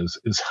doing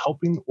is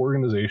helping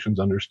organizations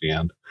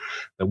understand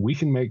that we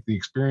can make the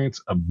experience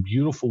a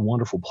beautiful,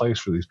 wonderful place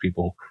for these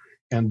people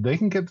and they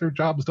can get their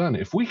jobs done.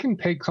 If we can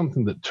take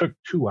something that took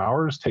 2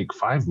 hours, take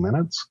 5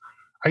 minutes,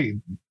 I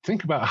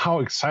think about how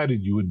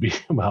excited you would be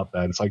about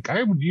that. It's like,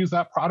 I would use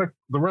that product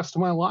the rest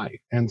of my life.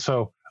 And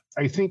so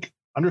I think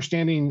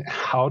understanding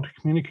how to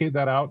communicate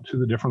that out to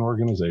the different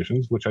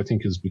organizations, which I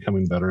think is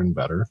becoming better and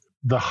better.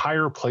 The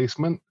higher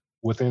placement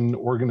within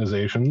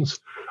organizations,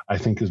 I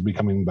think, is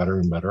becoming better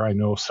and better. I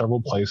know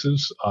several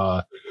places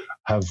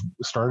have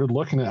started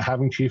looking at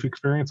having chief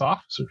experience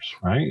officers,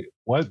 right?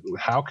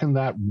 How can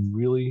that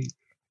really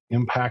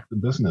impact the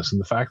business?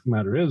 And the fact of the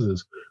matter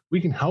is we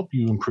can help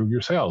you improve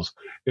your sales.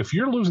 If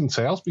you're losing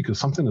sales because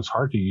something is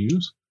hard to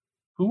use,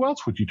 who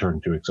else would you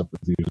turn to except for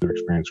the user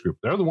experience group?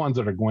 They're the ones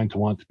that are going to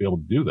want to be able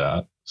to do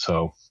that.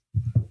 So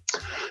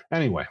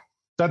anyway,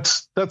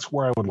 that's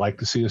where I would like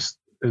to see us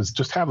is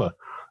just have a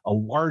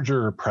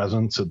larger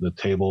presence at the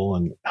table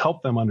and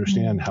help them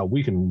understand how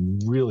we can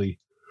really,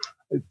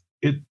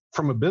 it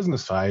from a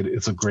business side,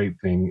 it's a great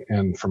thing.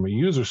 And from a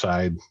user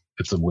side,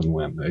 it's a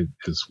win-win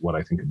is what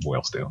I think it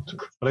boils down to.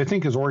 But I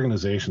think as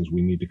organizations,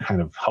 we need to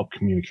kind of help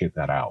communicate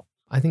that out.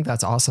 I think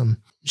that's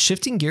awesome.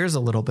 Shifting gears a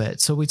little bit.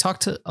 So we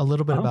talked a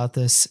little bit about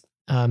this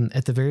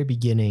at the very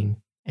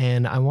beginning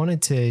and I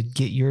wanted to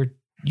get your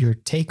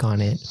take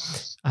on it.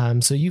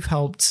 So you've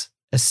helped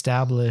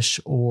establish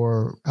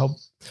or help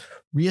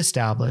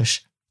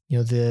reestablish,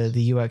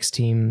 the UX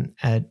team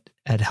at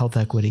Health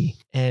Equity,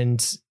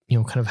 and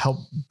kind of help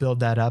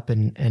build that up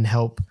and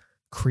help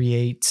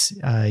create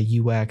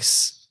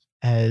UX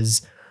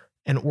as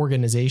an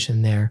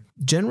organization there.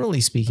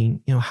 Generally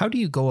speaking, how do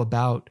you go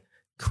about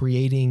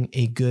creating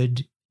a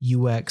good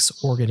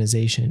UX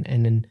organization?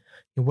 And then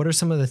what are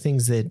some of the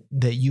things that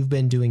you've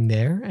been doing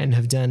there and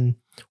have done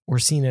or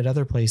seen at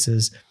other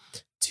places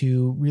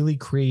to really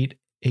create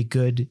a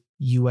good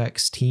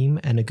UX team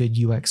and a good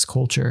UX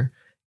culture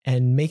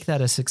and make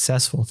that a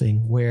successful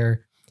thing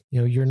where,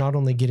 you're not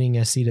only getting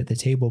a seat at the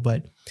table,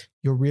 but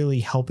you're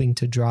really helping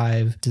to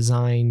drive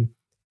design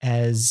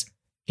as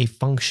a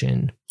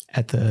function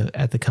at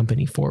the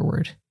company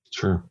forward?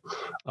 Sure.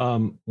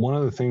 One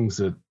of the things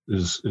that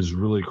is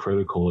really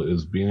critical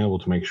is being able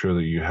to make sure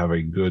that you have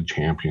a good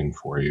champion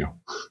for you.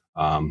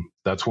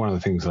 That's one of the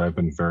things that I've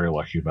been very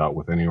lucky about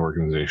with any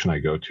organization I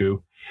go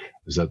to,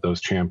 is that those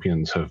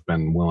champions have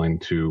been willing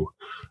to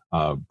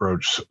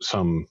broach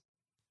some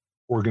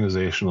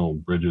organizational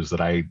bridges that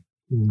I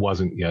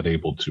wasn't yet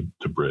able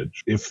to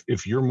bridge.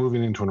 If you're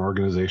moving into an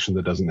organization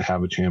that doesn't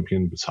have a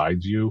champion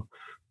besides you,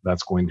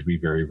 that's going to be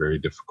very, very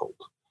difficult.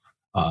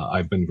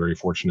 I've been very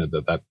fortunate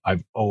that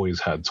I've always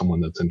had someone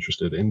that's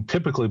interested. And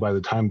typically by the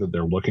time that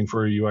they're looking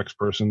for a UX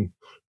person,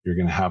 you're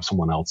going to have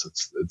someone else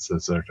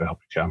that's there to help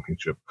you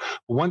championship.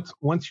 But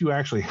once you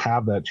actually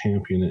have that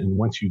champion and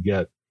once you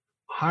get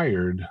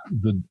hired,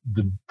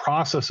 the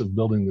process of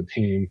building the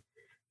team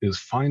is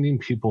finding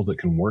people that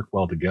can work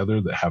well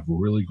together, that have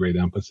really great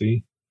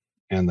empathy,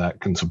 and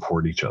that can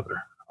support each other.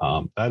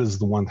 That is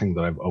the one thing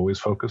that I've always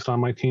focused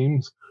on my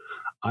teams.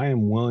 I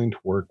am willing to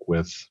work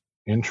with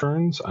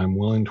interns. I'm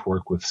willing to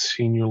work with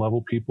senior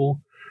level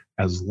people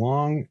as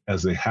long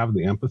as they have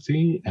the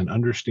empathy and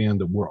understand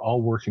that we're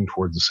all working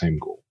towards the same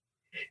goal.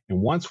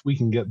 And once we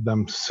can get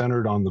them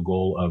centered on the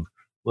goal of,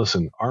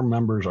 listen, our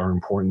members are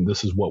important.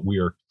 This is what we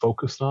are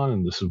focused on,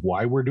 and this is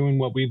why we're doing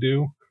what we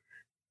do.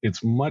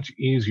 It's much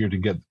easier to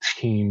get the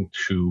team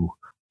to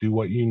do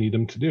what you need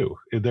them to do.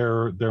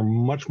 They're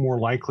much more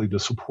likely to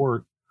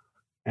support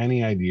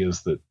any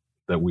ideas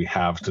that we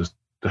have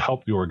to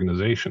help the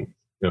organization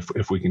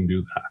if we can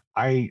do that.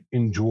 I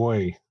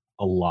enjoy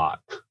a lot.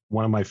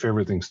 One of my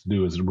favorite things to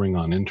do is to bring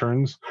on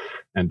interns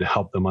and to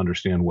help them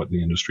understand what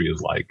the industry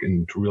is like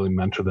and to really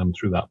mentor them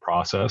through that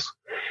process.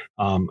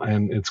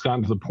 And it's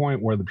gotten to the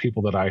point where the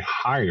people that I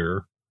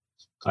hire,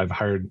 I've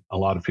hired a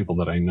lot of people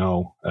that I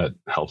know at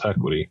Health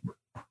Equity.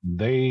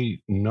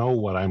 They know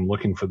what I'm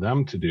looking for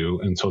them to do.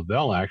 And so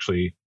they'll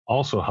actually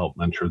also help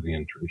mentor the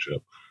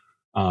internship.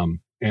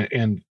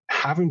 And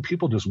having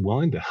people just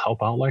willing to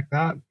help out like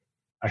that,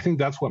 I think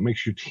that's what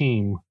makes your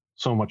team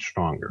so much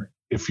stronger.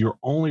 If you're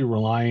only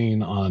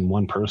relying on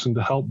one person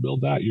to help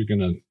build that, you're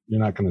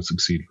not going to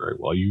succeed very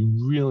well. You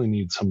really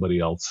need somebody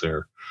else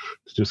there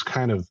to just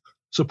kind of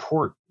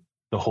support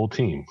the whole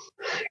team.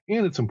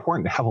 And it's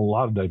important to have a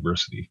lot of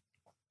diversity.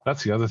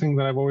 That's the other thing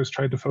that I've always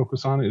tried to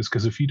focus on, is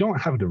because if you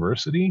don't have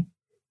diversity,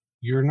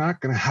 you're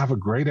not going to have a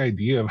great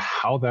idea of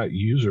how that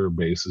user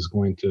base is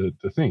going to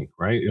think,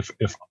 right?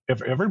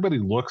 If everybody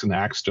looks and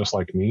acts just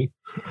like me,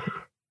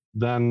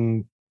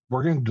 then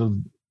we're going to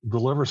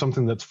deliver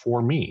something that's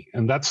for me.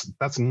 And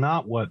that's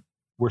not what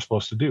we're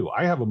supposed to do.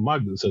 I have a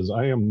mug that says,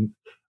 I am,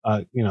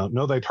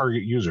 know thy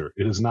target user.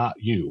 It is not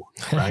you,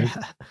 right?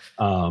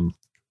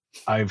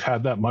 I've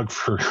had that mug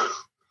for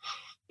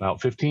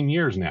about 15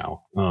 years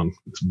now.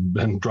 It's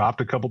been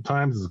dropped a couple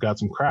times. It's got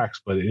some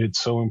cracks, but it's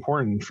so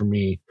important for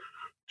me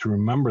to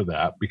remember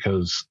that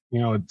because,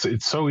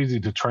 it's so easy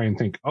to try and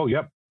think, oh,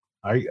 yep,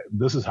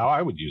 this is how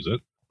I would use it.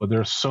 But there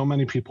are so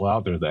many people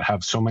out there that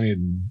have so many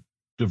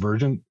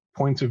divergent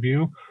points of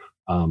view.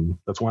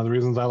 That's one of the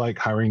reasons I like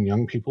hiring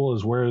young people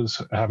as well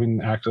as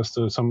having access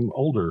to some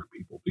older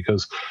people,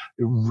 because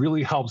it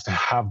really helps to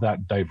have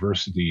that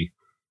diversity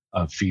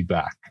of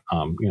feedback,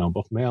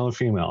 both male and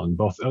female and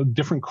both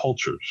different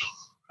cultures,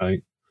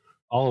 right?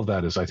 All of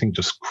that is, I think,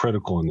 just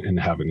critical in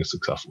having a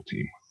successful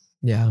team.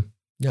 Yeah.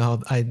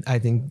 No, I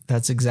think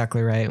that's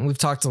exactly right. And we've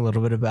talked a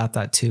little bit about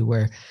that too,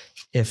 where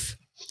if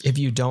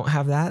you don't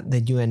have that,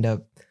 then you end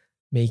up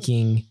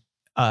making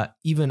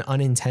even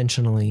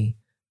unintentionally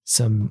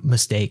some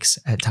mistakes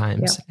at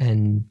times,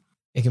 and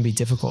it can be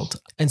difficult.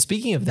 And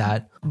speaking of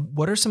that,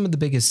 what are some of the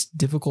biggest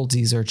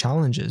difficulties or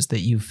challenges that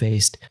you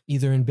faced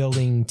either in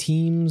building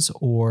teams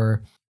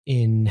or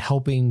in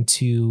helping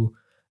to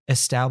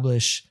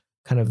establish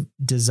kind of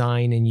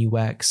design and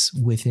UX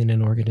within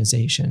an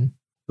organization?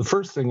 The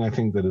first thing I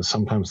think that is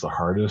sometimes the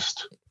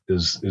hardest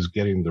is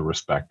getting the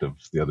respect of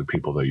the other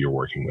people that you're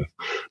working with.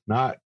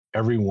 Not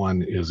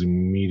everyone is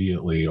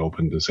immediately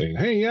open to saying,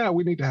 hey, yeah,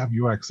 we need to have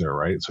UX there,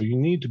 right? So you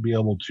need to be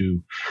able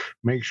to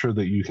make sure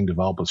that you can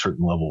develop a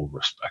certain level of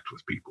respect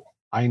with people.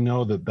 I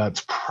know that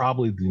that's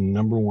probably the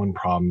number one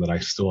problem that I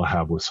still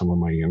have with some of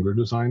my younger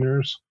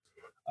designers,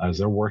 as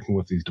they're working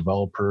with these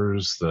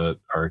developers that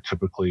are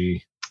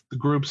typically the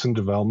groups in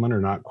development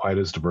are not quite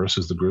as diverse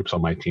as the groups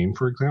on my team,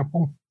 for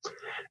example.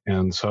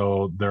 And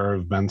so there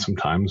have been some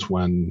times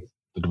when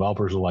the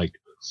developers are like,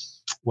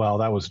 well,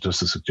 that was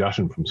just a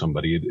suggestion from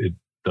somebody. It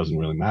doesn't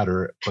really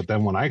matter. But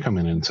then when I come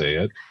in and say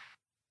it,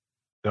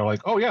 they're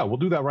like, oh, yeah, we'll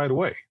do that right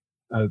away.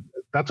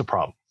 That's a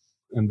problem.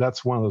 And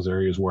that's one of those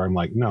areas where I'm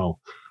like, no,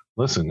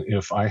 listen,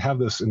 if I have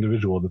this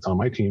individual that's on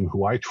my team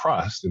who I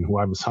trust and who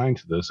I've assigned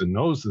to this and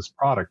knows this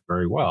product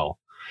very well,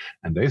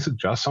 and they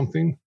suggest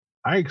something,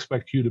 I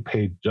expect you to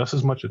pay just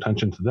as much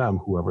attention to them,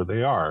 whoever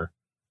they are,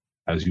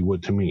 as you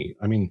would to me.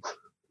 I mean,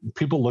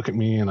 people look at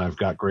me and I've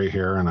got gray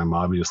hair and I'm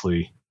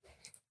obviously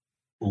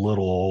a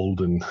little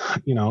old and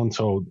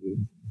so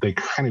they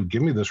kind of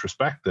give me this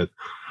respect that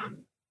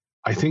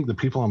I think the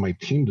people on my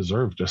team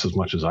deserve just as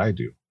much as I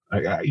do.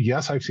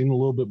 Yes, I've seen a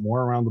little bit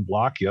more around the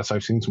block. Yes,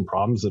 I've seen some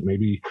problems that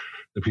maybe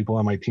the people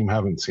on my team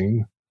haven't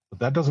seen, but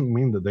that doesn't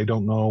mean that they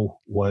don't know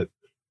what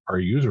our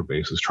user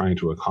base is trying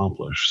to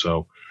accomplish.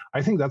 So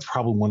I think that's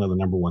probably one of the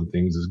number one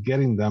things is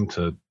getting them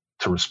to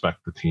respect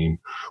the team.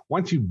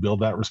 Once you build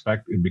that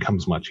respect, it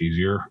becomes much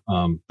easier.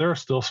 There are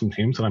still some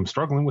teams that I'm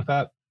struggling with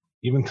that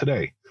even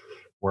today,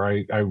 where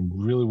I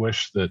really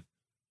wish that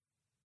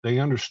they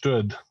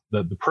understood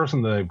that the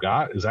person that they've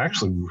got is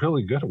actually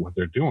really good at what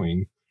they're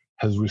doing,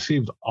 has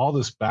received all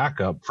this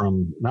backup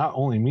from not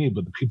only me,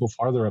 but the people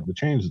farther up the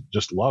chain that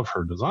just love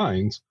her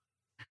designs,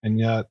 and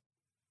yet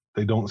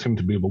they don't seem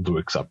to be able to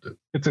accept it.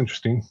 It's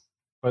interesting,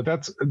 but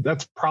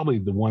that's probably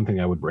the one thing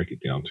I would break it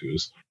down to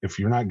is if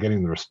you're not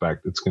getting the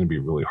respect, it's going to be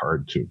really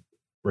hard to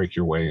break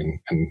your way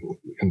and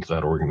into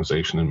that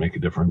organization and make a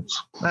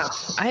difference. Wow.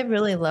 I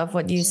really love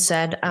what you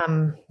said.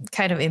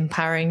 Kind of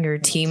empowering your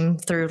team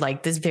through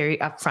like this very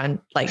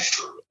upfront, like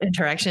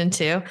interaction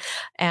too.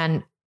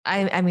 And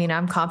I mean,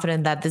 I'm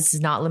confident that this is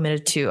not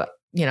limited to,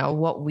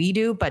 what we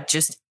do, but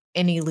just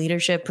any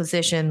leadership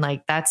position.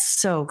 Like that's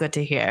so good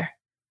to hear.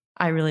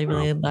 I really,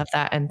 really love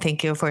that. And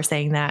thank you for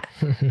saying that.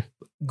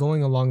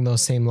 Going along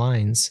those same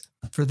lines,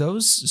 for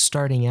those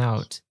starting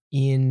out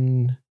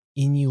in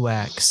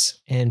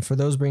UX and for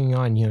those bringing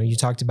on, you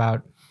talked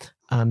about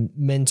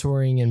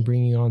mentoring and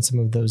bringing on some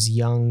of those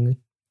young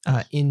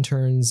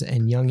interns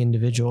and young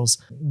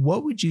individuals.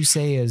 What would you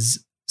say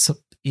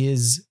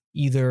is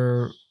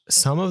either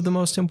some of the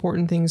most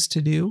important things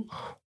to do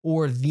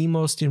or the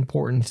most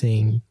important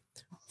thing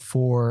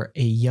for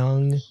a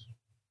young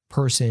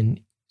person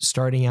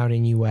starting out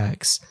in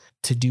UX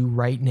to do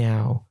right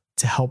now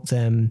to help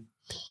them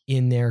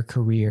in their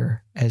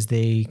career as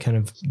they kind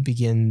of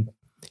begin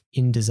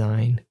in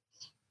design?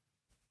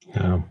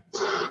 Yeah,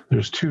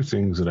 there's two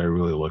things that I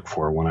really look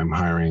for when I'm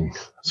hiring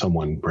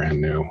someone brand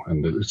new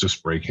and that is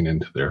just breaking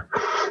into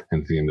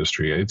the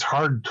industry. It's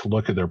hard to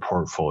look at their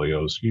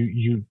portfolios.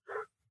 You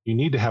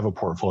need to have a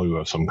portfolio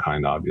of some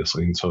kind,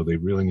 obviously, and so they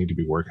really need to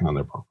be working on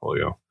their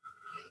portfolio.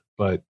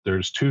 But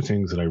there's two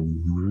things that I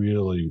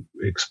really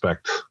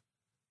expect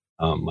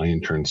my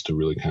interns to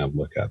really kind of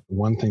look at.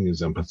 One thing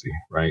is empathy,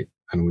 right?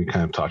 And we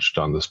kind of touched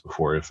on this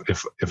before.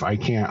 If I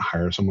can't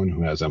hire someone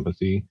who has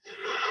empathy,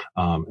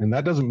 and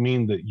that doesn't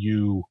mean that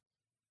you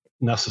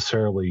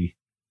necessarily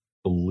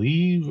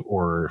believe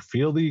or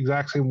feel the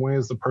exact same way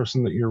as the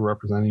person that you're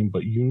representing,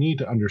 but you need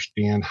to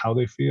understand how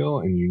they feel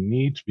and you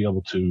need to be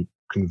able to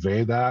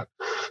convey that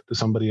to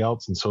somebody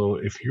else. And so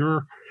if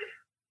you're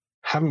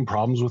having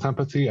problems with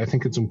empathy, I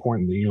think it's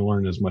important that you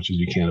learn as much as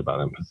you can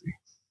about empathy.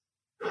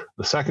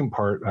 The second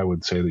part I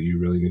would say that you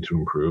really need to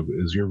improve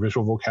is your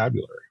visual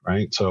vocabulary,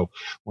 right? So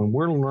when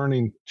we're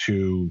learning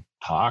to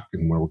talk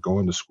and when we're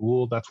going to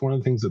school, that's one of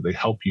the things that they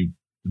help you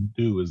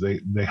do is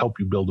they help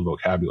you build a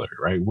vocabulary,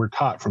 right? We're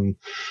taught from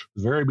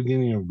the very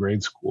beginning of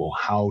grade school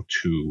how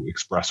to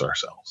express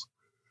ourselves.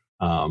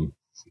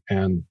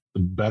 And the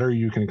better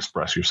you can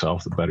express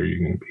yourself, the better you're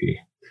going to be.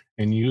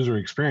 In user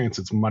experience,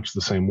 it's much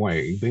the same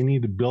way. They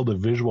need to build a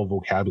visual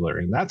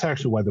vocabulary. And that's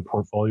actually why the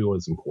portfolio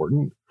is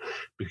important,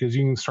 because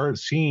you can start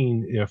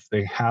seeing if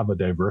they have a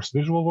diverse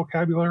visual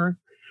vocabulary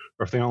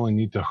or if they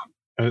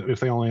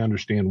only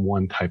understand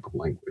one type of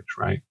language,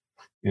 right?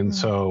 And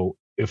so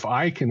if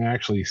I can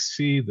actually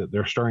see that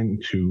they're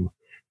starting to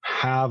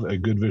have a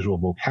good visual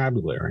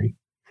vocabulary,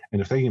 and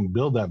if they can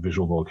build that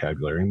visual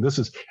vocabulary, and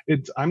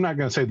I'm not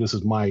going to say this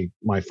is my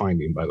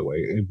finding, by the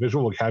way.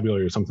 Visual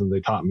vocabulary is something they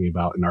taught me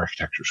about in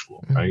architecture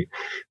school, right?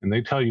 And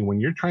they tell you when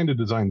you're trying to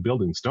design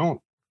buildings,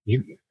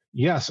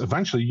 yes,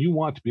 eventually you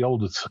want to be able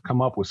to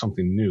come up with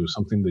something new,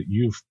 something that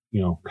you've,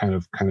 kind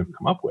of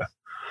come up with.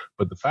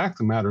 But the fact of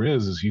the matter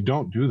is you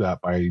don't do that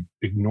by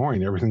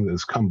ignoring everything that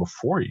has come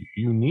before you.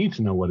 You need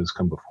to know what has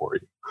come before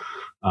you.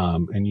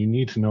 And you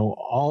need to know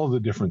all of the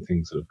different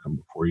things that have come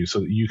before you so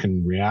that you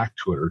can react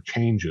to it or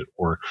change it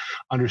or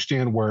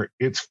understand where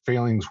its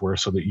failings were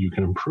so that you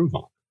can improve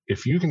on it.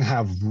 If you can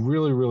have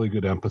really, really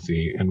good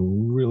empathy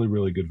and really,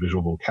 really good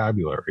visual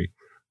vocabulary,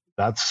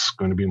 that's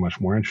going to be much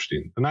more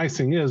interesting. The nice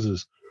thing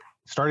is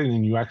starting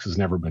in UX has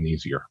never been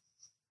easier.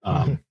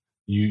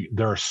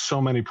 There are so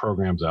many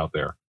programs out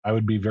there. I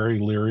would be very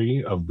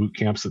leery of boot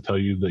camps that tell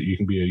you that you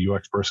can be a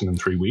UX person in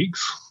 3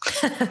 weeks.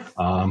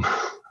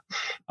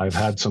 I've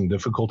had some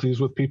difficulties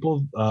with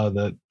people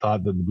that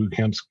thought that the boot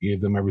camps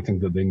gave them everything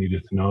that they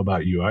needed to know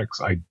about UX.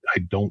 I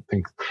don't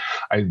think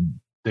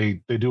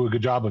they do a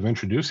good job of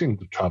introducing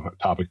the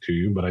topic to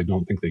you, but I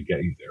don't think they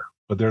get you there.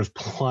 But there's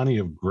plenty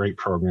of great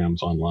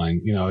programs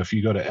online. If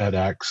you go to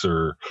edX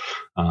or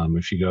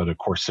if you go to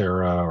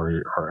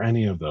Coursera or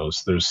any of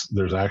those,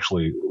 there's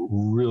actually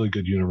really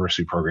good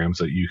university programs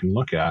that you can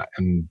look at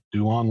and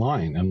do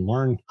online and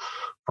learn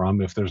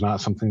from if there's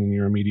not something in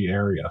your immediate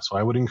area. So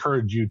I would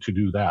encourage you to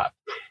do that.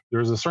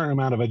 There's a certain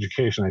amount of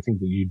education I think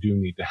that you do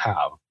need to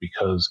have,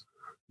 because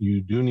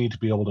you do need to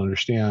be able to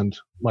understand,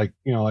 like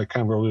kind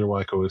of earlier,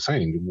 like I was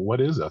saying,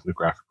 what is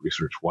ethnographic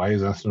research? Why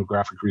is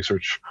ethnographic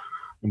research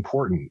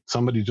important?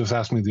 Somebody just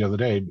asked me the other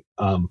day,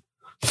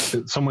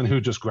 someone who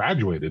just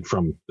graduated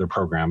from their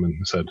program,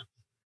 and said,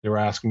 they were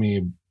asking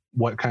me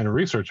what kind of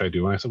research I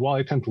do. And I said, well,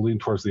 I tend to lean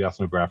towards the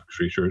ethnographic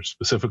research,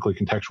 specifically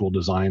contextual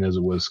design, as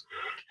it was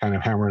kind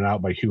of hammered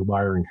out by Hugh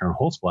Beyer and Karen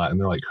Holzblatt. And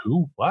they're like,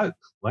 who, what,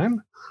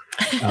 when?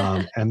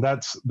 And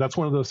that's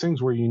one of those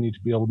things where you need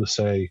to be able to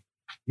say,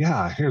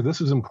 yeah, here, this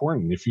is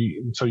important.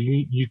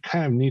 You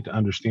kind of need to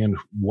understand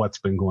what's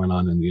been going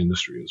on in the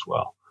industry as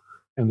well.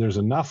 And there's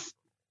enough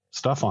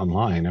stuff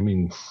online. I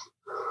mean,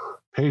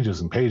 pages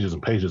and pages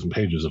and pages and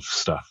pages of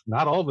stuff.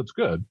 Not all of it's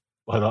good,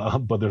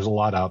 but there's a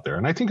lot out there.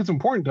 And I think it's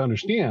important to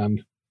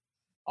understand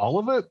all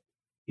of it,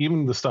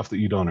 even the stuff that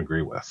you don't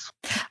agree with.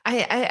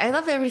 I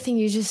love everything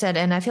you just said.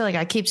 And I feel like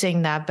I keep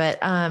saying that, but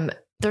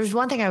there's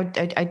one thing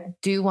I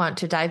do want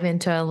to dive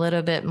into a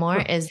little bit more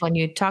is when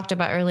you talked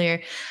about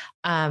earlier,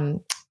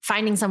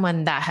 finding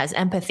someone that has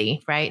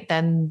empathy, right?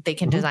 Then they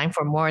can design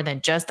for more than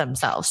just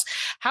themselves.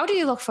 How do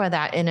you look for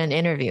that in an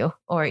interview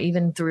or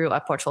even through a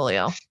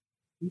portfolio?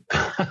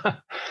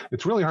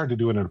 It's really hard to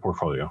do it in a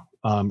portfolio.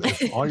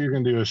 If all you're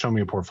going to do is show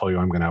me a portfolio,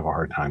 I'm going to have a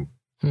hard time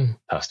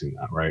testing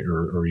that, right?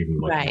 Or even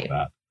looking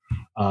at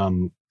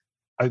that.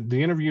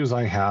 The interviews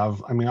I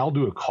have, I'll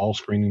do a call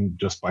screening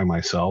just by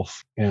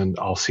myself, and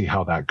I'll see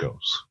how that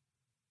goes.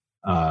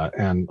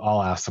 And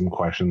I'll ask them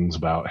questions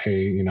about,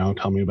 hey,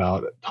 tell me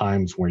about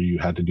times where you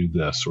had to do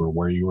this, or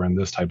where you were in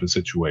this type of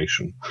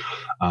situation,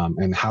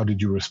 and how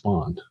did you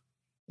respond?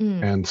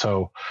 And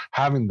so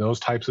having those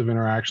types of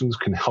interactions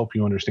can help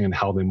you understand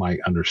how they might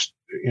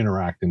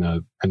interact in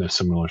a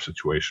similar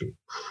situation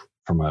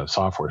from a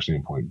software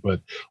standpoint.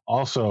 But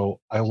also,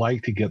 I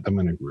like to get them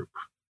in a group,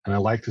 and I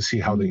like to see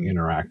how they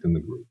interact in the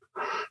group,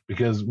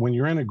 because when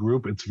you're in a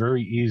group, it's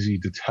very easy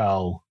to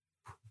tell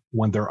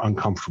when they're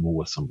uncomfortable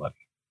with somebody.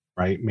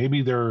 Right?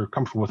 Maybe they're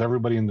comfortable with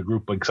everybody in the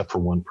group except for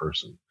one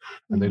person,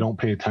 and they don't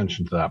pay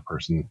attention to that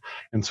person.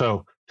 And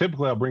so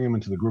typically I'll bring them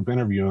into the group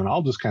interview, and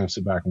I'll just kind of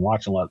sit back and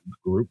watch and let the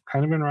group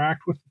kind of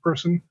interact with the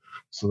person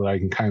so that I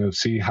can kind of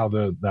see how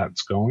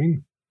that's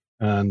going.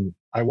 And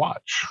I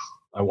watch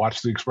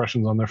the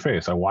expressions on their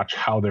face. I watch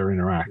how they're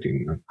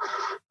interacting.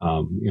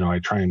 I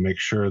try and make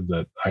sure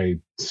that I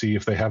see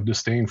if they have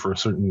disdain for a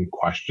certain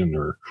question,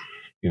 or,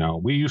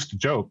 we used to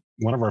joke,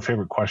 one of our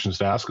favorite questions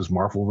to ask is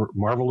Marvel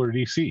or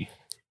DC,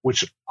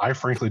 which I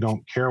frankly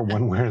don't care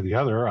one way or the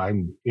other.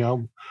 I'm,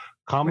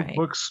 comic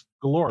books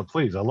galore,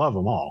 please. I love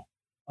them all.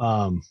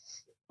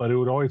 But it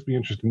would always be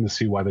interesting to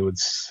see why they would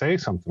say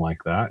something like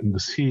that, and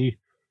to see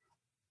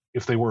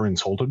if they were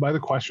insulted by the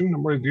question.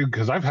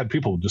 Because I've had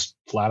people just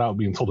flat out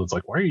be insulted. It's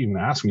like, why are you even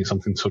asking me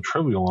something so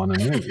trivial on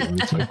an interview?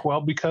 And it's like,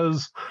 well,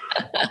 because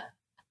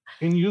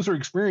in user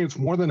experience,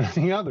 more than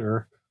any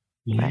other,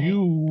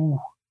 you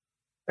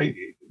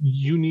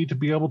need to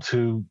be able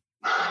to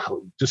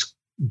just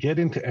get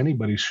into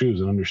anybody's shoes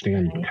and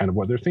understand kind of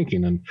what they're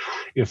thinking. And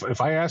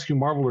if I ask you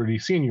Marvel or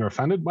DC and you're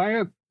offended by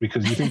it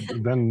because you think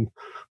then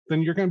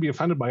you're going to be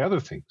offended by other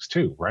things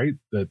too, right?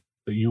 That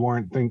you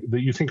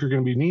think are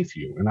going to be beneath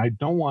you. And I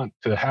don't want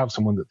to have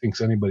someone that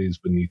thinks anybody's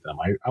beneath them.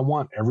 I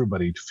want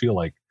everybody to feel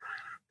like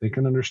they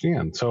can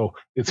understand. So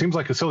it seems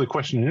like a silly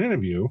question in an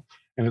interview,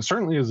 and it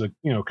certainly is a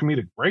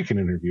comedic break in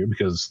an interview,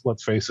 because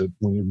let's face it,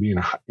 when you're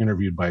being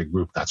interviewed by a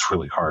group, that's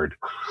really hard.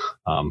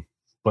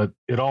 But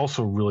it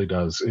also really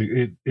does.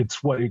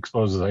 It's what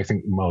exposes, I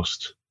think,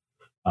 most,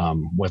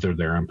 whether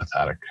they're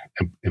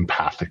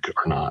empathic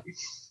or not.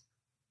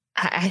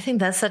 I think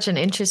that's such an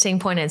interesting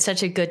point and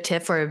such a good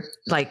tip for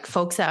like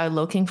folks that are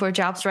looking for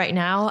jobs right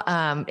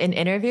now in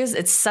interviews.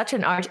 It's such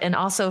an art. And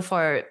also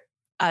for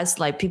us,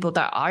 like people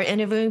that are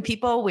interviewing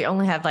people, we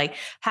only have like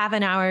half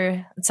an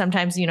hour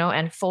sometimes,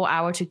 and full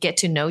hour to get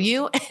to know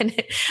you.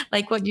 And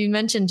like what you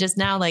mentioned just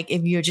now, like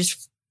if you're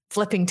just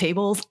flipping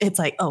tables, it's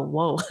like, oh,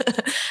 whoa.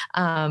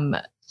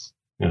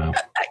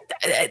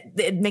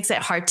 It makes it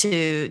hard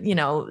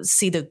to,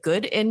 see the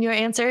good in your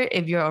answer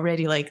if you're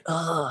already like,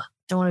 oh,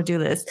 don't want to do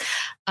this.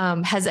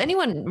 Has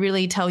anyone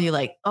really tell you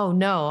like, oh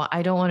no,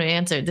 I don't want to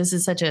answer. This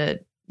is such a,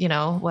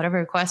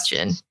 whatever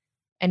question,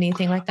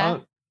 anything like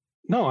that?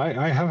 No,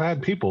 I have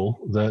had people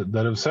that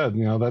have said,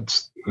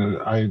 that's,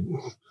 I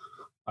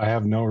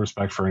have no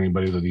respect for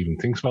anybody that even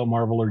thinks about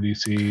Marvel or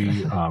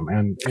DC. I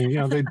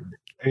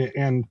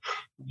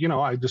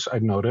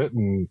note it,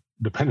 and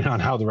depending on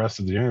how the rest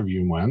of the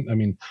interview went,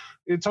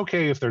 it's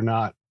okay if they're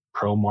not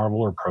pro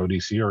Marvel or pro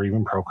DC or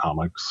even pro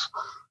comics.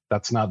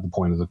 That's not the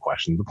point of the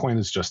question. The point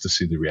is just to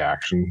see the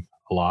reaction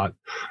a lot.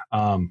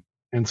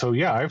 And so,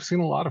 yeah, I've seen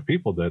a lot of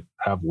people that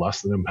have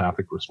less than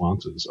empathic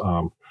responses.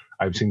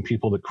 I've seen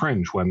people that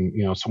cringe when,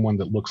 someone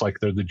that looks like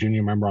they're the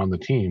junior member on the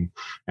team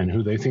and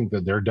who they think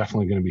that they're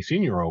definitely going to be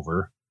senior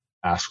over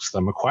asks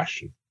them a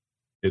question.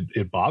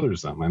 It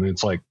bothers them. And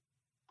it's like,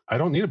 I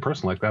don't need a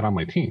person like that on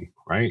my team,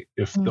 right?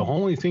 If the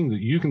only thing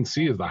that you can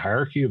see is the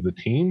hierarchy of the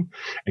team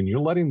and you're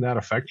letting that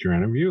affect your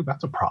interview,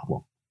 that's a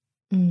problem.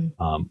 And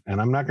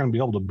I'm not going to be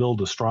able to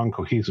build a strong,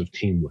 cohesive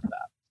team with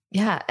that.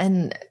 Yeah.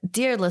 And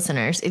dear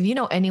listeners, if you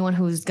know anyone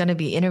who's going to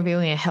be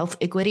interviewing a health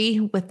equity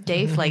with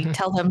Dave,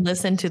 tell them,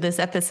 listen to this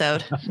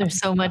episode. There's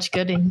so much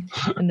good in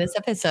this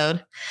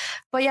episode.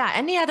 But yeah,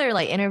 any other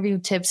interview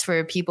tips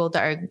for people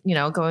that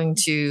are, going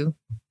to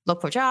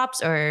look for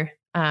jobs or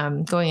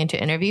going into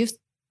interviews?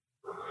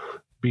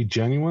 Be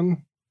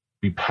genuine,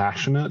 be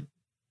passionate,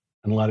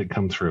 and let it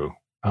come through.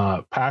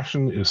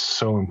 Passion is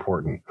so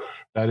important.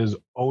 That is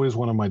always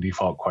one of my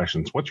default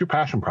questions. What's your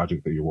passion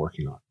project that you're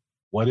working on?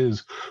 What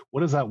is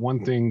that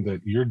one thing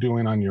that you're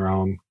doing on your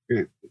own?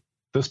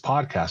 This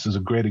podcast is a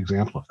great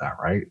example of that,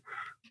 right?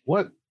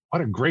 What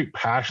a great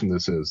passion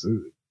this is.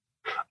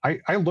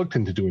 I looked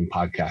into doing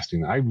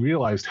podcasting. I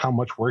realized how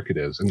much work it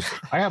is. And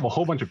I have a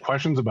whole bunch of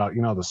questions about,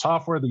 the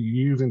software that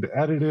you're using to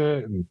edit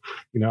it. And,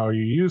 are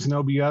you using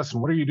OBS?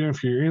 And what are you doing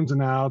for your ins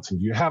and outs? And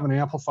do you have an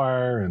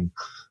amplifier? And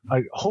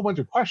a whole bunch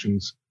of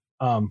questions.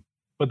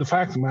 But the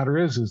fact of the matter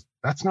is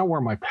that's not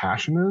where my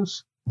passion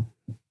is.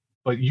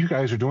 But you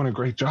guys are doing a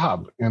great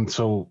job. And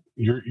so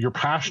your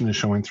passion is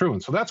showing through.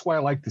 And so that's why I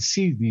like to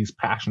see these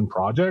passion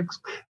projects.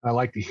 I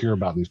like to hear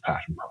about these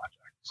passion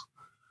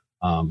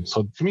projects.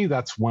 So to me,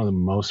 that's one of the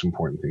most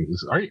important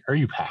things. Are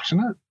you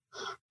passionate?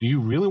 Do you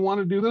really want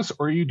to do this?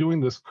 Or are you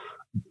doing this?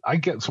 I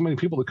get so many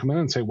people that come in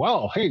and say,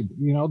 well, hey,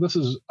 this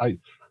is, I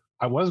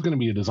was going to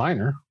be a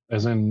designer,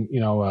 as in,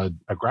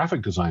 a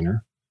graphic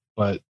designer,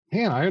 but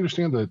man, I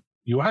understand that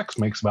UX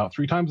makes about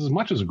 3 times as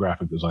much as a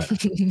graphic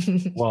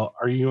designer. Well,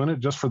 are you in it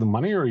just for the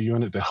money or are you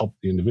in it to help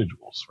the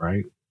individuals,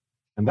 right?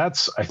 And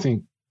that's, I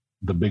think,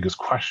 the biggest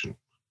question.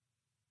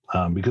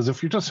 Because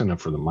if you're just in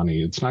it for the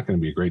money, it's not going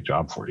to be a great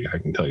job for you. I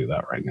can tell you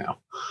that right now.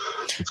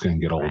 It's going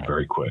to get old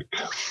very quick.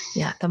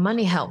 Yeah, the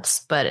money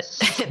helps, but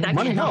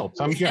money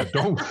helps.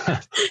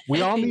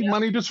 We all need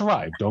money to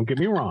survive. Don't get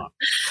me wrong.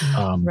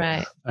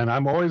 Right. And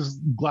I'm always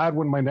glad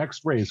when my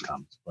next raise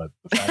comes. But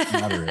the fact of the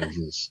matter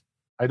is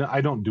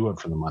I don't do it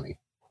for the money.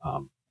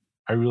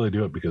 I really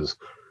do it because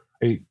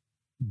being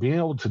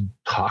able to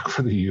talk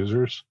for the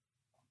users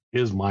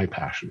is my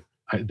passion.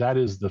 That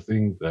is the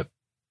thing that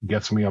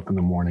gets me up in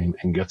the morning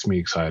and gets me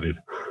excited.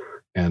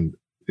 And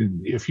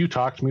if you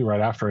talk to me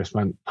right after I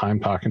spent time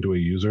talking to a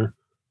user,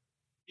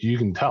 you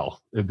can tell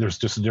there's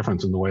just a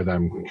difference in the way that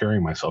I'm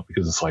carrying myself,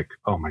 because it's like,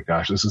 oh my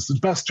gosh, this is the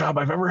best job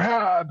I've ever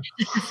had.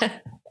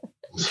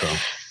 So.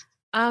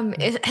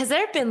 Has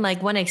there been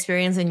one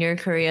experience in your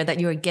career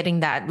that you were getting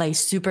that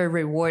super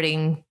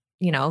rewarding,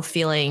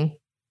 feeling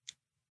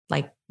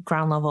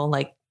ground level?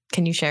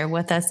 Can you share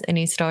with us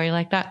any story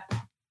like that?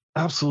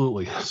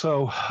 Absolutely.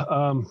 So,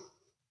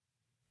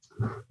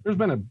 there's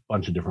been a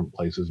bunch of different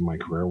places in my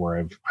career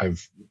where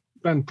I've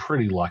been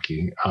pretty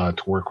lucky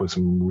to work with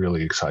some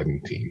really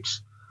exciting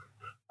teams.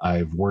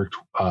 I've worked,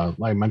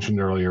 I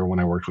mentioned earlier when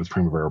I worked with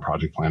Primavera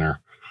Project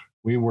Planner,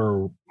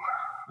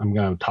 I'm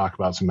going to talk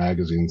about some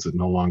magazines that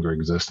no longer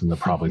exist and that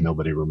probably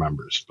nobody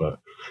remembers, but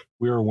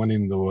we were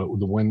winning the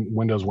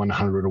Windows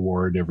 100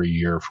 award every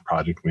year for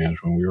project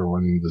management. We were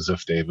winning the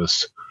Ziff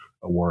Davis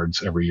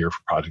awards every year for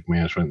project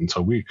management. And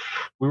so we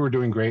were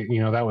doing great.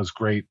 That was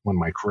great when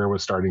my career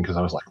was starting, because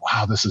I was like,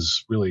 wow, this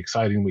is really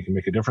exciting. We can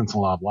make a difference in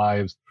a lot of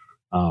lives.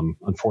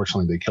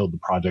 Unfortunately, they killed the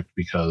project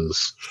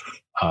because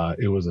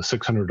it was a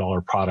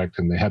 $600 product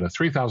and they had a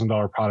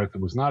 $3,000 product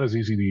that was not as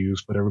easy to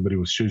use, but everybody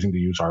was choosing to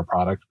use our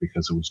product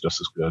because it was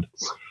just as good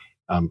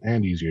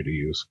and easier to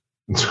use.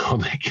 And so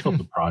they killed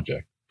the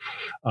project.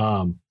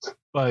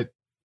 But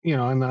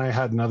and then I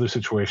had another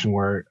situation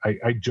where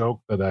I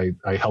joked that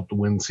I helped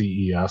win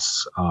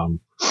CES.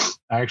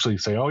 I actually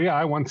say, oh yeah,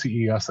 I won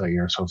CES that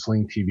year. So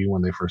Sling TV,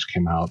 when they first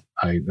came out,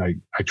 I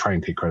try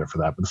and take credit for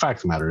that. But the fact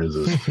of the matter is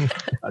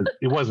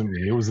it wasn't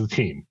me, it was the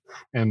team.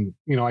 And,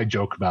 I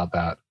joke about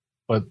that.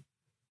 But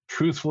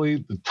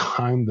truthfully, the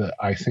time that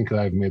I think that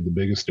I've made the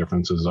biggest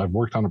difference is I've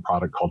worked on a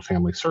product called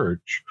Family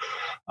Search.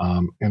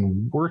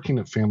 And working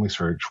at Family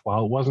Search,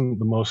 while it wasn't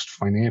the most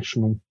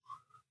financial,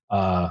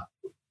 I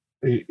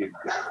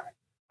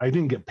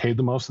didn't get paid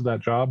the most of that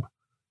job,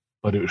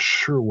 but it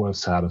sure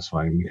was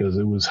satisfying because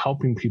it was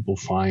helping people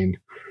find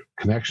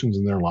connections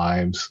in their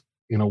lives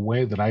in a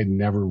way that I'd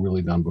never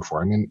really done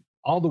before. I mean,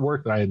 all the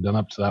work that I had done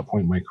up to that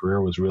point in my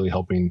career was really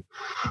helping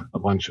a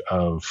bunch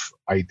of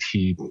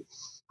IT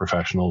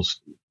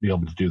professionals be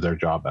able to do their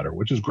job better,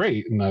 which is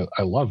great. And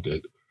I loved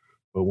it.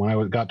 But when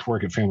I got to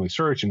work at Family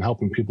Search and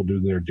helping people do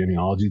their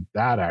genealogy,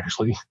 that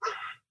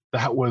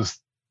was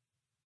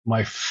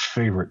my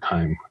favorite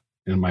time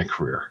in my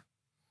career.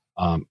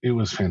 It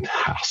was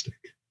fantastic.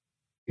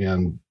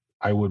 And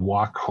I would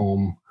walk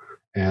home,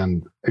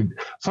 and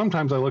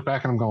sometimes I look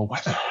back and I'm going,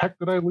 why the heck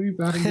did I leave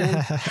that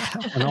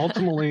again? And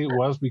ultimately it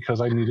was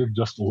because I needed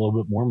just a little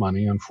bit more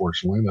money.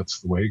 Unfortunately,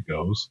 that's the way it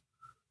goes.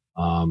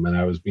 And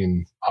I was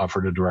being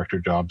offered a director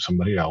job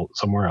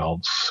somewhere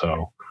else.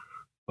 So,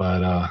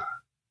 but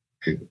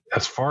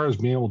as far as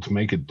being able to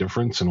make a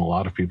difference in a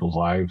lot of people's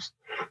lives,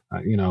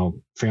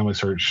 Family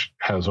Search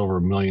has over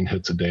 1 million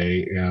hits a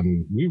day,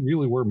 and we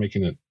really were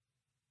making it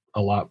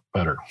a lot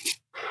better.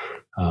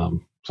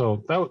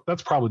 So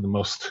that's probably the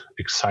most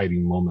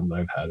exciting moment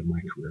I've had in my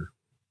career.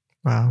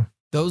 Wow.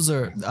 Those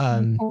are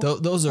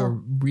those are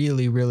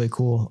really, really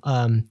cool.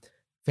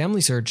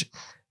 Family Search,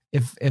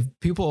 if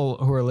people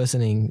who are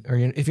listening, or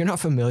if you're not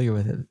familiar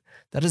with it,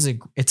 that is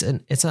it's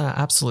an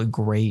absolute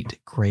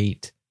great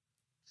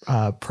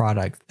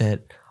product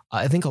that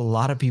I think a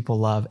lot of people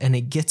love, and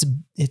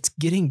it's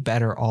getting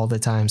better all the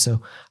time.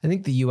 So I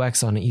think the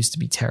UX on it used to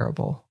be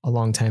terrible a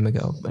long time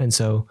ago. And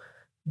so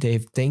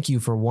Dave, thank you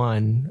for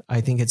one. I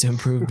think it's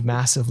improved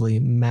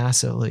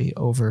massively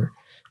over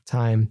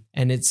time.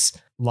 And a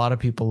lot of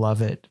people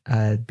love it.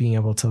 Being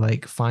able to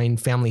like find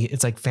family,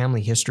 it's like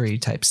family history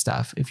type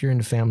stuff. If you're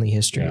into family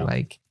history,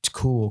 like it's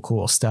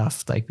cool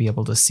stuff, like be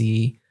able to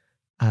see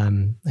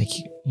like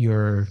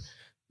your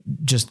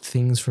just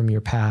things from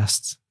your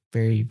past.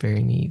 Very,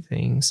 very neat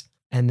things.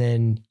 And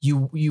then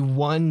you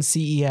won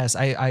CES.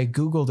 I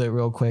Googled it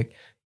real quick.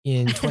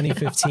 In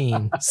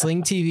 2015,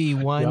 Sling TV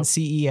won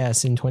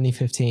CES in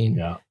 2015,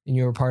 and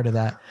you were part of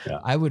that. Yeah.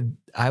 I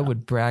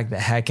would brag the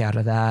heck out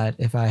of that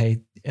if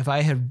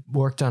I had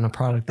worked on a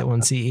product that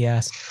won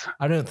CES.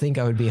 I don't think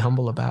I would be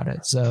humble about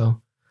it.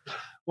 So,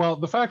 well,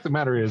 the fact of the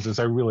matter is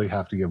I really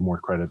have to give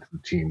more credit to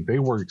the team. They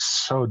worked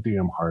so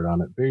damn hard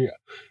on it.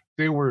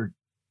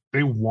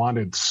 They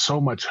wanted so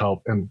much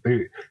help, and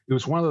it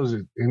was one of those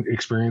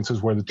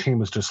experiences where the team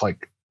was just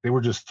like, they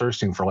were just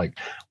thirsting for like,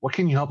 what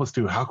can you help us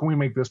do? How can we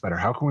make this better?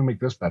 How can we make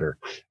this better?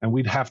 And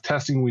we'd have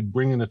testing, we'd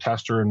bring in a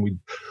tester, and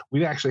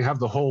we'd actually have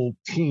the whole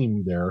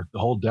team there, the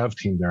whole dev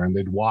team there, and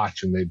they'd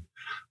watch, and they'd,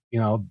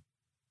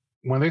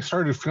 when they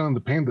started feeling the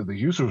pain that the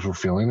users were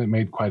feeling, it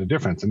made quite a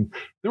difference. And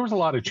there was a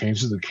lot of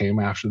changes that came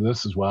after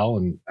this as well,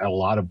 and a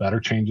lot of better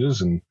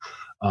changes. And,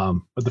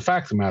 but the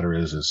fact of the matter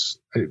is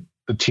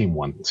the team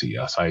won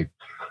CES.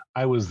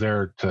 I was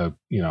there to,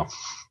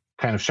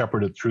 kind of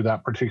shepherd it through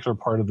that particular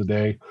part of the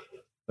day.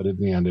 But in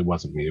the end, it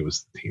wasn't me, it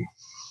was the team.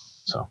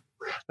 So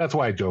that's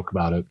why I joke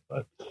about it.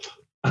 But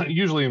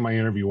usually in my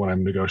interview when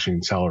I'm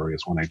negotiating salary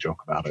is when I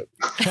joke about it.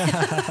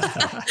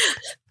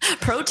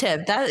 Pro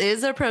tip. That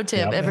is a pro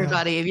tip,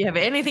 everybody. If you have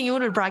anything you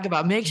want to brag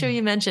about, make sure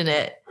you mention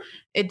it.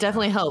 It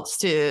definitely helps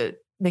to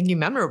make you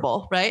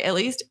memorable, right? At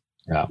least.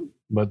 Yeah.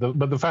 But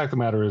the fact of the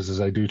matter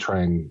is I do try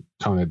and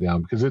tone it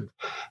down, because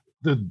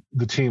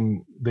the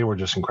team, they were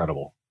just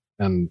incredible.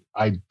 And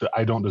I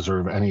don't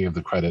deserve any of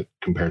the credit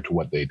compared to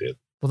what they did.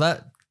 Well,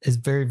 that is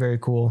very, very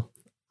cool.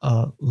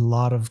 A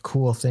lot of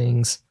cool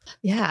things.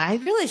 Yeah, I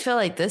really feel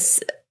like this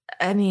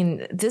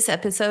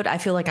episode, I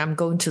feel like I'm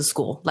going to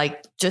school.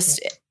 Like just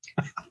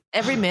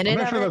every minute. I'm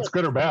not sure that's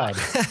good or bad.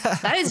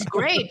 That is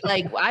great.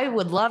 Like I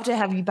would love to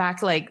have you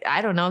back, like,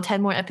 I don't know,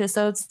 10 more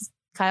episodes.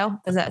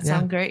 Kyle, does that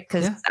sound great?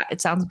 Because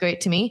it sounds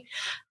great to me.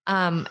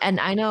 And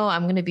I know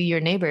I'm going to be your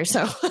neighbor,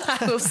 so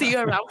I will see you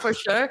around for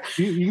sure.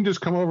 You can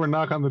just come over and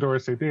knock on the door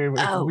and say, Dave,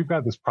 we've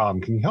got this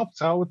problem. Can you help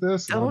us out with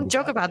this? Don't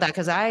joke about that,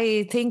 because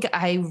I think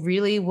I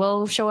really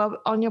will show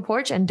up on your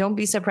porch, and don't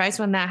be surprised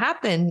when that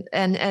happens.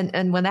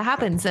 And when that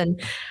happens,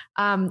 and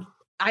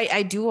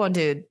I do want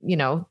to,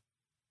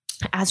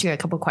 ask you a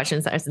couple of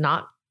questions that is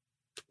not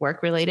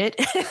work related.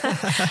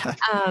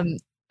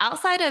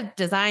 Outside of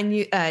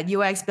design,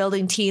 UX,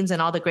 building teams,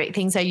 and all the great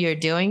things that you're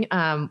doing,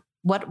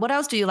 what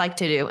else do you like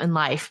to do in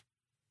life?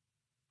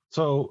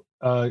 So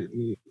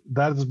that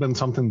has been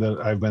something that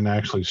I've been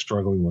actually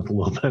struggling with a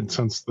little bit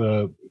since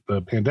the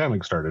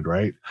pandemic started,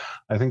 right?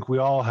 I think we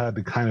all had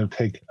to kind of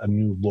take a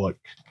new look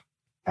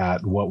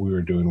at what we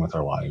were doing with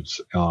our lives.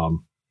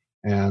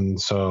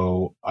 And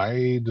so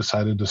I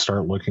decided to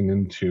start looking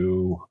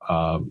into,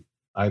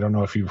 I don't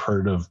know if you've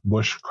heard of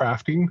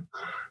bushcrafting.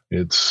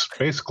 It's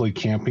basically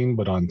camping,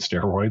 but on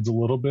steroids a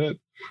little bit.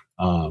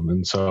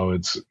 And so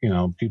it's,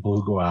 people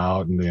who go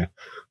out and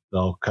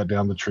they'll cut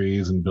down the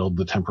trees and build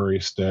the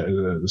temporary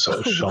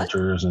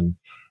shelters. And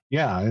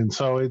and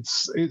so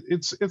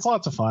it's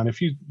lots of fun. If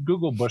you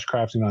Google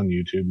bushcrafting on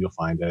YouTube, you'll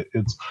find it.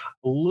 It's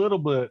a little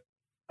bit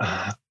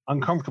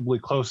uncomfortably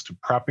close to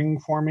prepping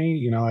for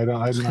me.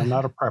 I'm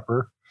not a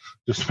prepper,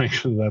 just to make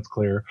sure that's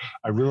clear.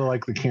 I really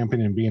like the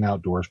camping and being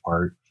outdoors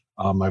part.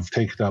 I've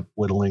taken up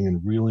whittling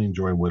and really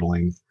enjoy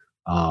whittling.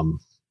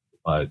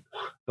 But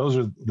those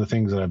are the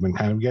things that I've been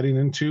kind of getting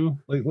into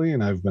lately,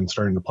 and I've been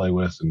starting to play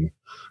with and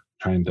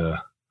trying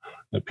to.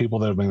 People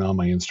that have been on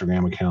my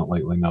Instagram account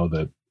lately know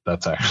that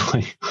that's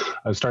actually.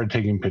 I started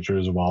taking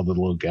pictures of all the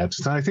little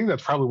gadgets, and I think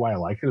that's probably why I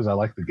like it. Is I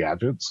like the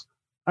gadgets.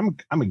 I'm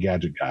a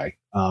gadget guy.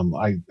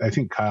 I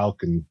think Kyle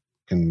can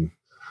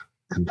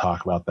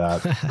talk about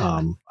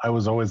that. I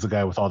was always the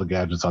guy with all the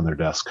gadgets on their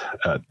desk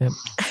at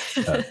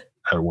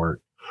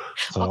work.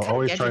 So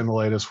always trying the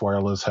latest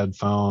wireless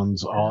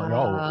headphones.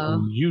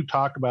 You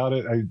talk about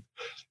it.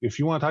 If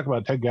you want to talk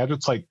about tech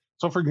gadgets,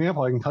 so for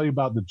example, I can tell you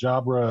about the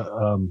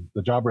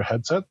Jabra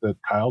headset that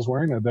Kyle's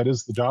wearing. That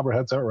is the Jabra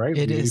headset, right?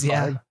 It is,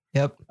 yeah.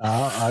 Yep.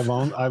 I've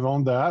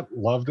owned that.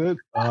 Loved it.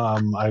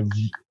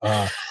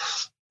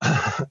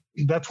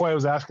 That's why I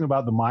was asking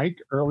about the mic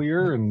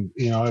earlier, and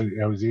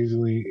I was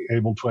easily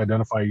able to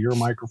identify your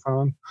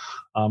microphone.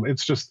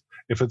 It's just,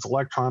 if it's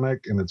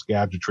electronic and it's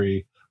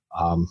gadgetry,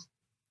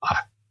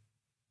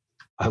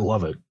 I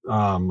love it.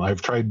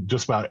 I've tried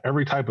just about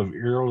every type of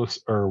earless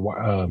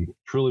or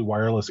truly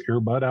wireless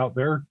earbud out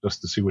there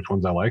just to see which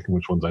ones I like and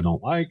which ones I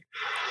don't like.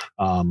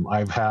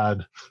 I've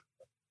had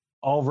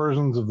all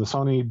versions of the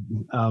Sony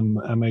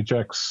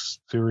MHX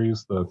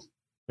series,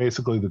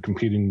 basically the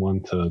competing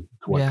one to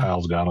what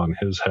Kyle's got on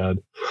his head.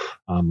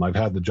 I've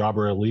had the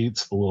Jabra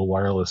Elites, the little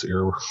wireless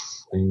ear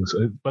things,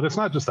 but it's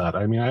not just that.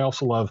 I mean, I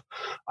also love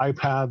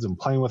iPads and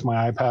playing with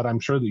my iPad.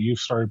 I'm sure that you've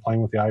started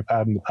playing with the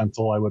iPad and the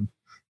pencil, I would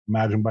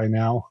imagine by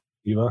now,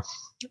 Eva.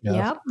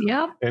 Yeah.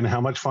 Yep. And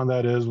how much fun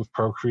that is with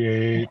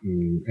Procreate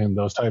and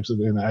those types of,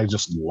 and I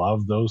just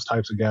love those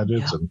types of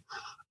gadgets. And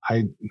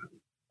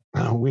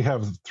we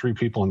have 3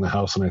 people in the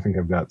house, and I think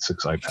I've got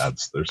 6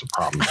 iPads. There's a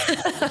problem.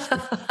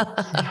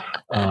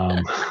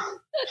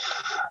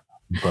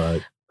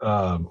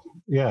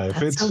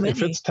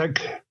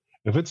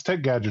 If it's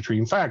tech gadgetry,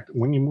 in fact,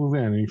 when you move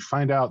in and you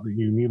find out that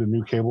you need a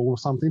new cable or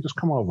something, just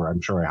come over. I'm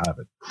sure I have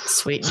it.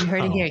 Sweet. You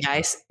heard it here,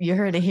 guys. You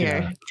heard it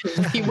here.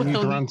 Yeah. You need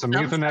to run some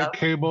Ethernet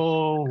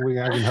cable.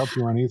 I can help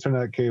you run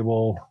Ethernet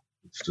cable.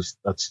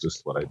 That's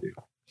just what I do.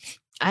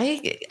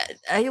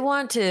 I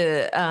want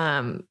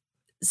to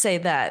say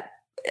that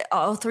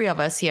all 3 of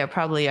us here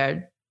probably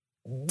are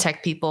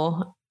tech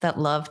people that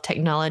love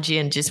technology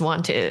and just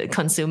want to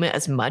consume it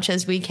as much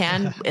as we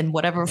can in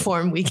whatever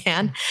form we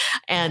can.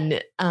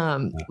 And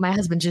my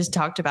husband just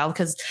talked about,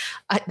 because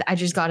I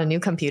just got a new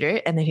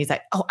computer, and then he's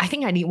like, oh, I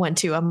think I need one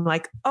too. I'm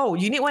like, oh,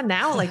 you need one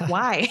now? Like,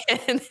 why?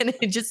 And then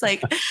it just I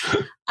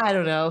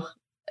don't know.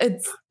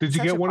 Did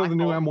you get one of the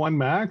new M1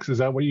 Max? Is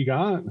that what you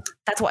got?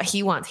 That's what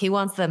he wants. He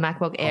wants the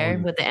MacBook Air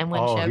with the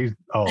M1 chip.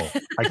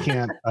 I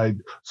can't.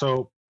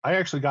 So I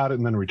actually got it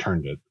and then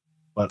returned it.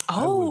 But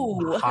I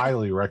would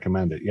highly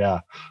recommend it. Yeah.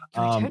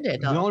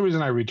 The only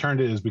reason I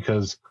returned it is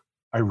because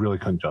I really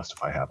couldn't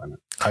justify having it.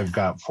 I've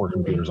got 4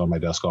 computers on my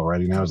desk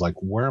already. And I was like,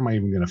 where am I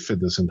even going to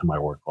fit this into my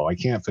workflow? I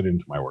can't fit it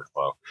into my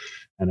workflow.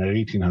 And at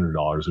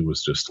 $1,800, it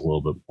was just a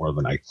little bit more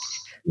than I,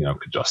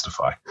 could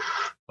justify.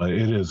 But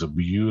it is a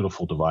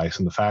beautiful device.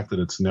 And the fact that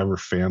it's never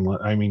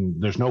fanless, I mean,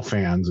 there's no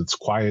fans. It's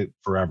quiet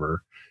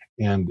forever.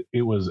 And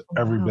it was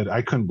every bit,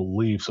 I couldn't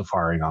believe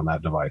Safari on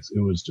that device.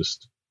 It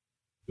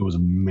was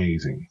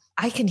amazing.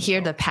 I can hear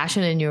the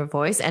passion in your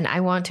voice, and I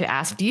want to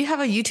ask, do you have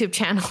a YouTube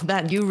channel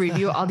that you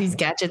review all these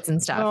gadgets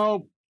and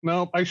stuff?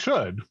 No, I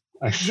should,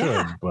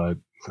 but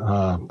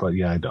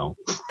yeah, I don't.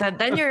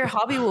 Then your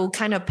hobby will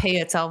kind of pay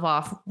itself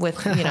off with,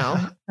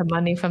 the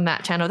money from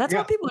that channel. That's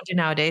what people do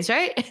nowadays,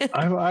 right?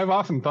 I've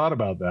often thought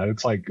about that.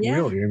 It's like,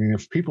 really, I mean,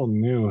 if people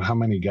knew how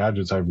many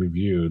gadgets I've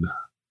reviewed,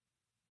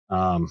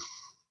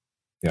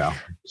 yeah.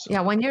 So.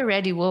 Yeah. When you're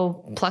ready,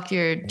 we'll plug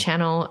your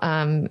channel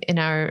in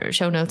our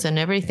show notes and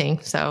everything.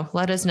 So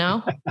let us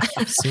know.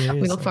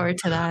 We look forward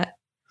to that.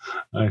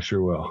 I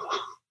sure will.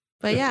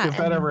 But yeah, if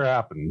that ever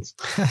happens,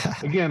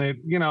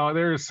 again,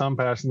 there is some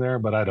passion there,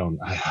 but I don't.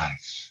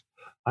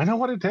 I know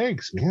what it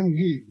takes, man.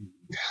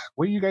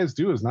 What you guys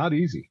do is not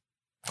easy.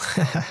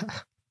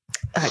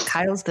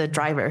 Kyle's the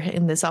driver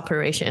in this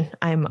operation.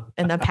 I'm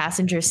in the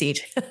passenger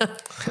seat.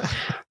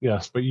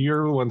 Yes, but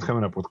you're the ones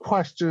coming up with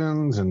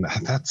questions, and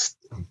that's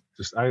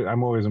just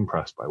I'm always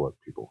impressed by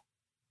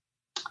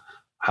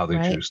how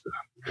they choose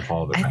to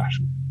follow their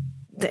passion.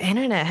 The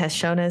internet has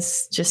shown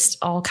us just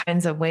all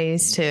kinds of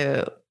ways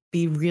to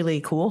be really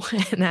cool,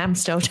 and I'm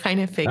still trying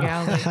to figure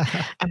out,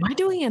 am I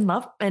doing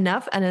enough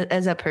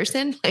as a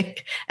person?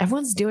 Like,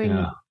 everyone's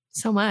doing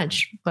so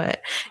much,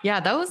 but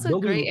that was a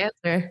great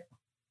answer.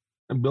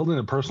 Building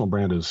a personal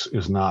brand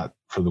is not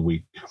for the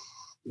weak.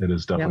 It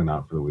is definitely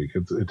not for the weak.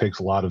 It takes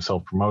a lot of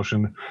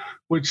self-promotion,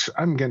 which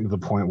I'm getting to the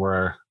point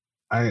where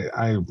I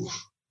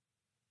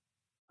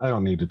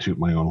don't need to toot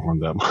my own horn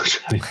that much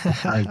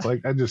anymore. It's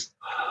like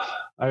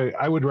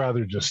I would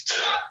rather just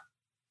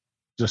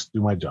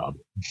do my job.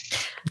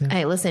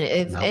 Hey, listen,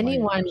 if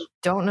anyone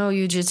don't know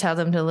you, just tell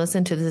them to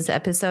listen to this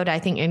episode. I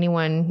think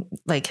anyone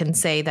can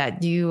say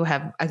that you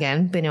have,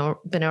 again, been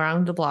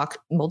around the block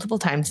multiple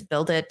times,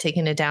 build it,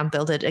 taking it down,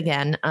 build it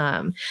again.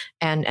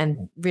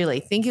 And really,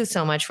 thank you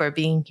so much for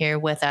being here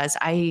with us.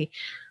 I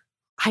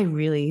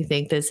really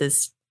think this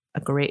is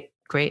a great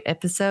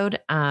episode.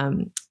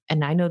 And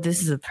I know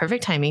this is a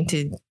perfect timing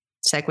to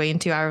segue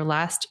into our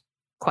last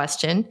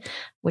question,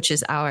 which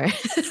is our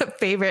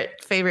favorite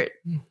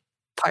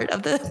part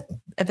of the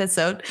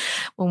episode,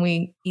 when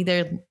we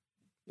either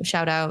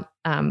shout out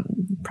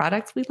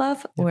products we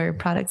love or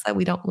products that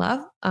we don't love.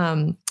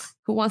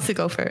 Who wants to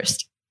go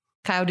first?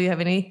 Kyle, do you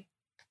have any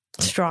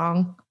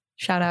strong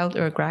shout out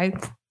or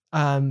gripe?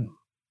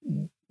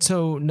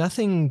 So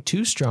nothing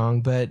too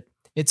strong, but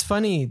it's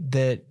funny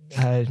that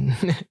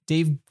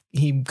Dave,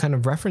 he kind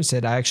of referenced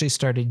it. I actually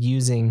started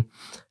using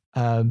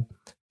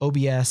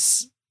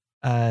OBS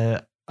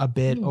a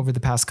bit over the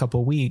past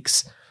couple of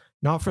weeks,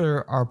 not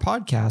for our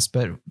podcast,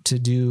 but to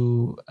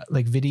do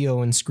like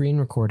video and screen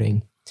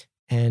recording.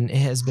 And it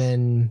has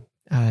been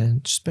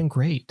just been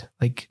great.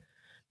 Like,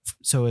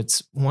 so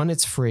it's one,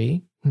 it's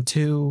free. And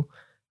two,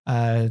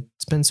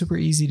 it's been super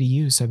easy to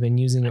use. I've been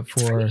using it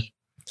for,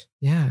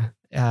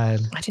 I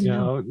didn't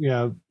know.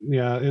 Yeah.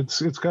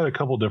 It's got a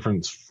couple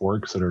different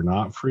forks that are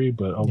not free,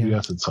 but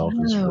OBS itself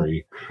is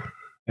free.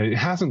 It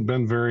hasn't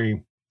been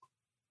very.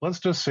 Let's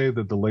just say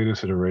that the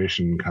latest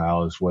iteration,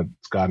 Kyle, is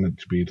what's gotten it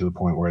to be to the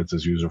point where it's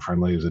as user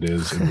friendly as it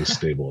is and as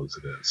stable as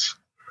it is.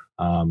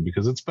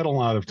 Because it's been a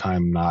lot of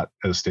time not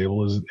as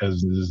stable as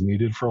is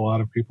needed for a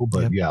lot of people,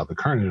 but the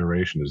current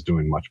iteration is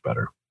doing much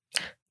better.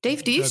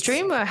 Dave, do you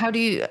stream or how do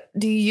you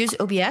use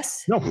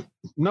OBS?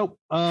 No.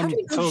 How do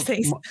you know these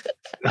things?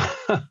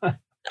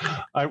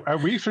 I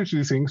research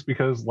these things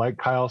because, like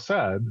Kyle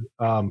said,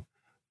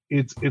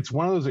 it's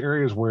one of those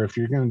areas where if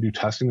you're going to do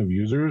testing of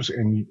users,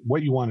 and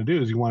what you want to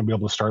do is you want to be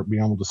able to start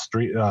being able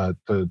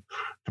to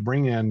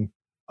bring in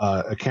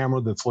a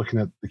camera that's looking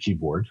at the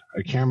keyboard,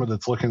 a camera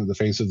that's looking at the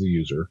face of the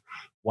user,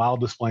 while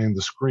displaying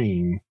the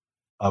screen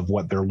of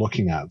what they're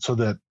looking at, so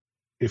that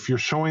if you're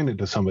showing it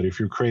to somebody, if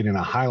you're creating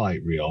a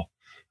highlight reel,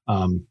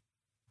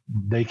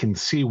 they can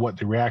see what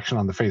the reaction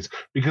on the face,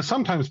 because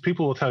sometimes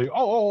people will tell you,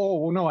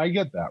 oh no, I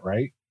get that,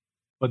 right?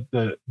 But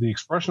the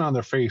expression on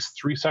their face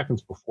 3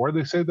 seconds before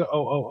they say the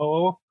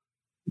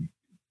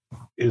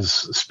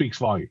speaks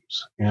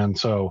volumes. And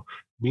so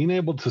being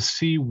able to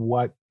see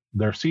what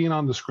they're seeing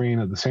on the screen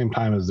at the same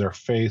time as their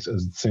face, at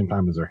the same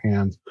time as their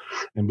hands,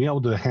 and being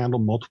able to handle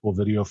multiple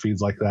video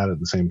feeds like that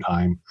at the same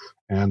time,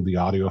 and the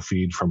audio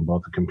feed from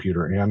both the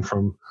computer and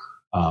from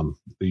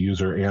the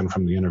user and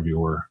from the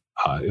interviewer,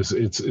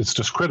 it's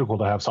just critical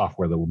to have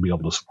software that will be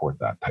able to support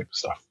that type of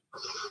stuff.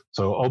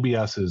 So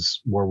OBS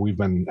is where we've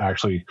been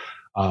actually.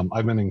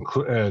 I've been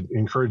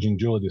encouraging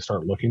Julie to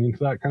start looking into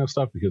that kind of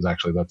stuff, because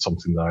actually that's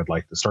something that I'd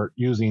like to start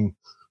using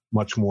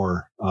much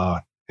more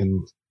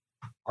in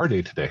our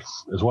day to day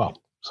as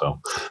well. So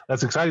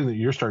that's exciting that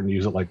you're starting to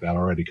use it like that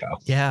already,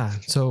 Kyle. Yeah.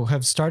 So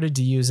have started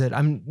to use it.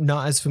 I'm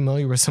not as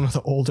familiar with some of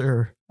the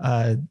older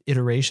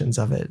iterations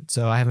of it,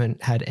 so I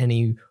haven't had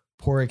any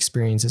poor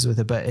experiences with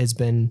it, but it's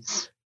been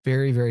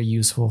very, very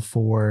useful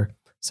for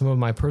some of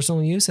my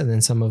personal use, and then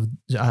some of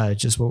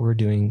just what we're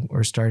doing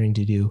or starting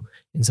to do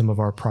in some of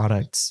our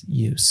products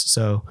use.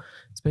 So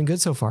it's been good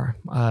so far,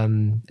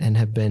 and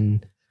have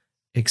been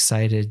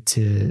excited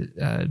to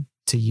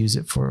use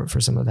it for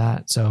some of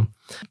that. So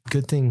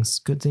good things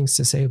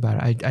to say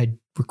about it. I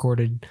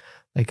recorded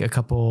like a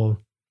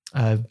couple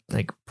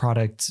like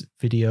product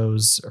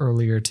videos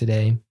earlier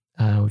today,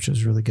 which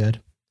was really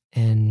good.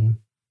 And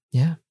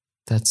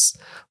that's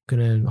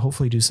gonna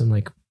hopefully do some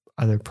like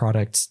other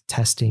product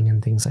testing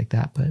and things like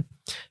that. But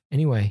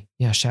anyway,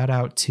 shout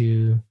out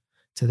to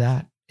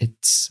that.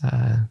 It's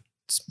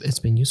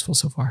been useful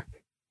so far.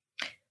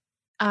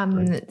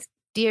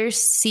 Dear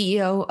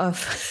CEO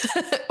of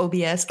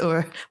OBS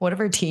or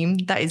whatever team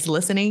that is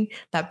listening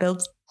that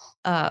builds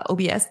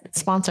OBS,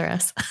 sponsor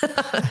us.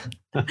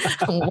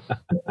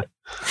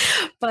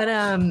 But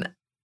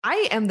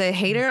I am the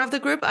hater of the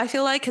group, I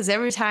feel like, because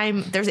every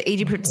time there's an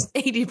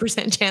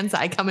 80% chance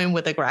I come in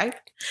with a gripe.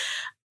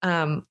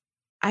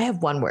 I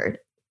have one word,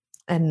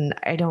 and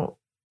I don't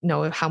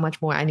know how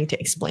much more I need to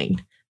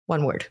explain.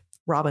 One word: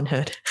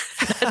 Robinhood.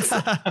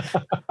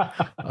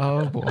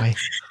 Oh boy.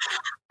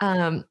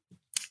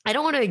 I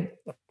don't want to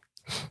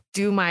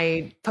do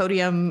my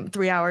podium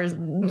 3 hours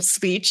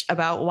speech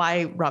about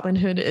why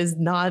Robinhood is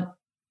not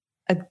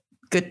a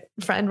good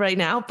friend right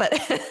now, but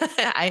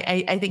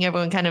I think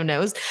everyone kind of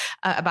knows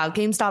about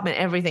GameStop and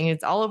everything.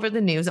 It's all over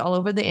the news, all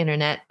over the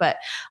internet. But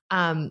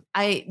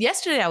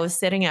yesterday I was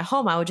sitting at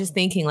home. I was just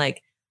thinking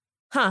like,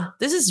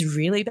 this is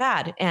really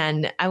bad.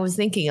 And I was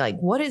thinking like,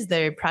 what is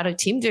their product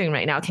team doing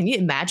right now? Can you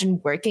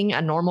imagine working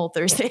a normal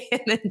Thursday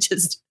and then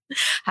just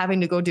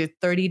having to go to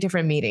 30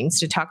 different meetings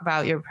to talk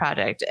about your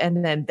product?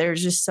 And then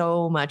there's just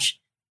so much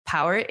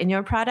power in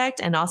your product,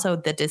 and also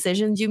the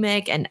decisions you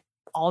make and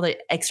all the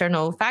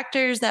external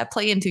factors that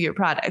play into your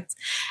product.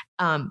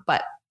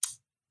 But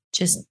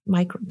just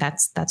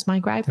that's my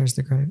gripe. There's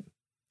the gripe.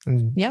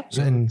 Yep.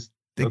 And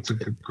that's a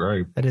good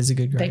gripe. That is a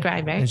good gripe. Big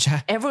gripe,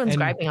 right? Everyone's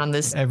griping on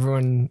this.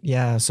 Everyone,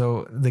 yeah.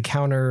 So the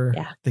counter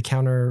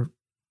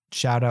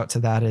shout out to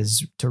that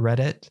is to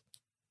Reddit.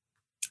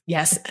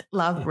 Yes,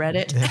 love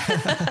Reddit.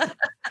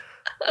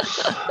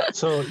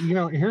 So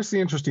here's the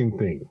interesting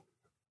thing,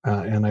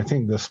 and I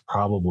think this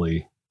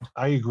probably.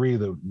 I agree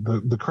that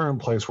the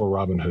current place where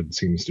Robinhood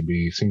seems to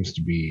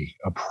be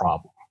a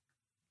problem,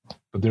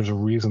 but there's a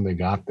reason they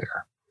got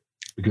there.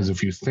 Because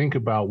if you think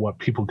about what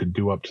people could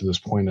do up to this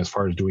point as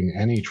far as doing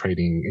any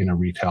trading in a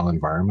retail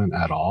environment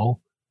at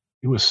all,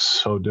 it was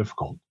so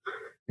difficult.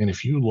 And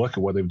if you look at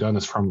what they've done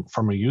is from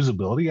a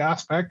usability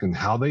aspect and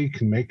how they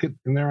can make it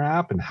in their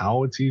app and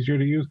how it's easier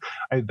to use.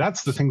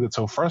 That's the thing that's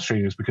so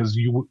frustrating, is because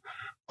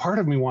part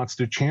of me wants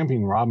to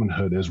champion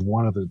Robinhood as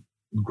one of the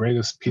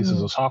greatest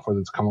pieces of software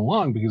that's come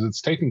along, because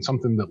it's taken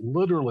something that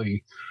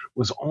literally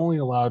was only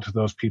allowed to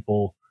those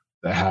people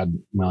that had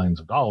millions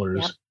of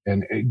dollars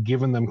and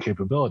given them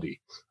capability.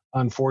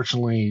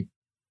 Unfortunately,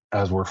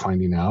 as we're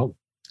finding out,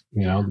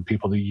 the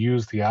people that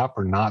use the app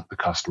are not the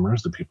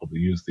customers. The people that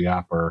use the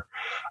app are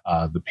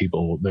the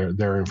people,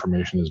 their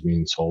information is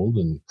being sold,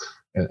 and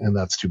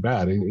that's too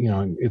bad.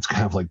 And, it's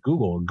kind of like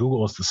Google.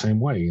 Google is the same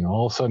way.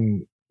 All of a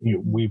sudden,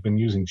 we've been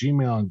using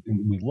Gmail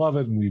and we love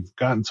it, and we've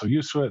gotten so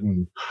used to it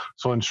and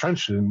so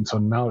entrenched in it, and so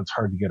now it's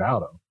hard to get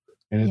out of.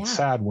 And it's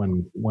sad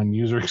when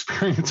user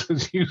experience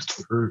is used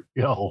for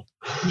ill.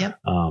 Yep.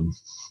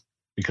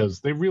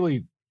 Because they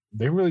really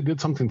did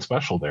something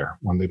special there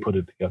when they put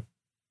it together.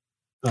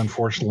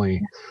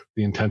 Unfortunately,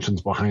 the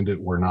intentions behind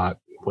it were not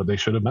what they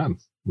should have been,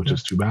 which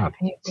is too bad.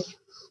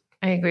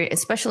 I agree,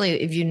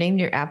 especially if you name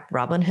your app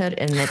Robinhood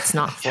and it's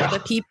not for the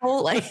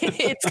people. Like,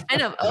 it's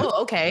kind of,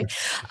 okay.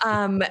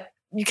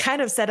 You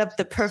kind of set up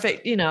the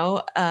perfect,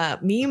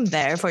 meme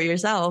there for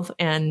yourself,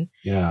 and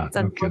it's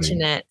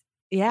unfortunate.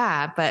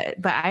 Yeah, but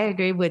I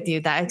agree with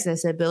you. That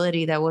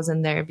accessibility that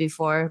wasn't there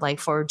before, like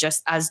for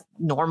just as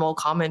normal,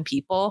 common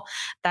people,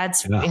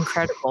 that's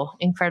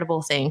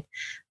incredible thing.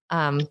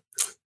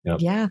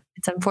 Yeah,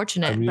 it's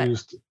unfortunate. I've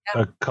used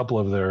a couple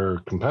of their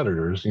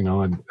competitors.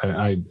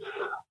 I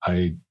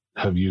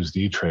have used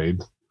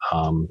E-Trade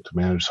to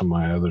manage some of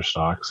my other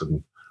stocks,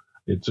 and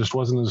it just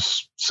wasn't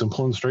as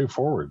simple and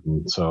straightforward.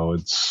 And so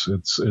it's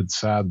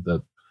sad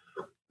that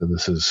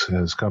this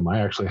has come. I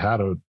actually had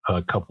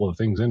a couple of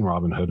things in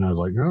Robinhood, and I was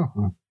like,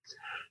 I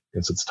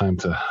guess it's time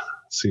to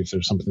see if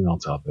there's something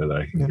else out there that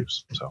I can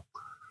use. So,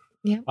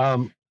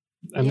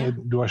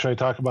 should I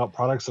talk about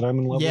products that I'm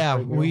in love with? Yeah,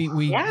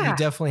 we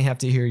definitely have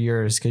to hear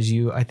yours, because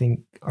you, I think,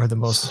 are the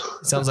most.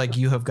 It sounds like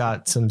you have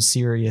got some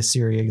serious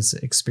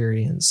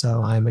experience.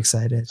 So I'm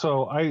excited.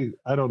 So I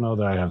don't know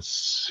that I have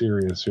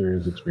serious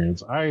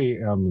experience. I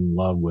am in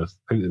love with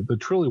the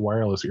truly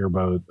wireless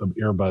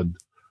earbud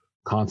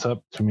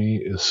concept. To me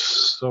is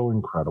so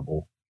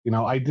incredible.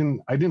 I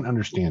didn't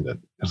understand it.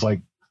 It's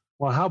like,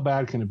 well, how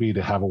bad can it be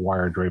to have a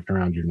wire draped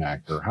around your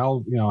neck, or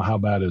how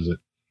bad is it?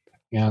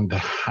 And to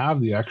have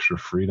the extra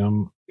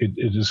freedom,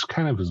 it just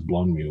kind of has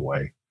blown me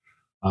away.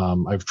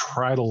 I've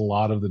tried a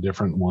lot of the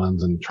different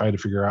ones and tried to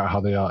figure out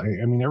how they are.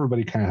 I mean,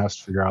 everybody kind of has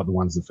to figure out the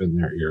ones that fit in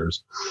their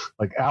ears.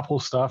 Like Apple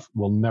stuff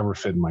will never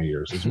fit in my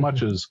ears, as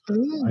much as,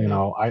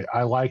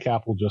 I like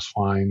Apple just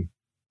fine,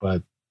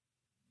 but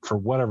for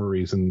whatever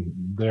reason,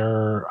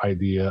 their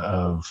idea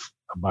of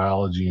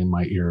biology in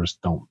my ears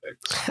don't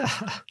mix.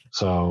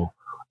 So,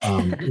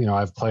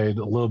 I've played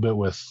a little bit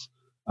with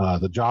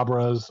the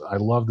Jabras. I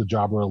love the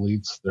Jabra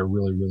Elites. They're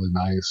really, really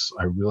nice.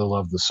 I really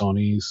love the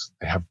Sonys.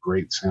 They have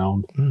great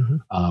sound.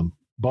 Mm-hmm.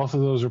 Both of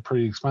those are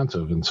pretty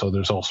expensive. And so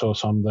there's also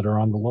some that are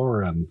on the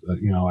lower end that,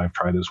 I've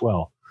tried as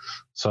well.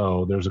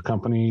 So there's a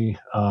company,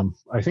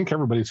 I think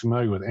everybody's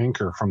familiar with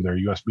Anker from their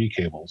USB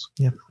cables.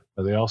 Yep.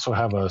 But they also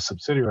have a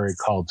subsidiary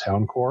called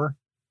Soundcore,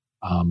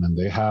 and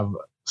they have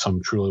some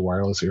truly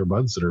wireless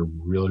earbuds that are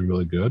really,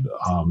 really good.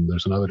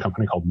 There's another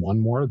company called One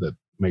More that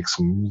makes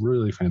some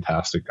really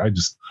fantastic.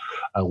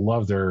 I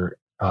love their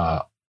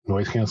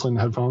noise canceling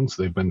headphones.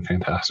 They've been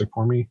fantastic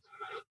for me.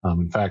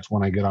 In fact,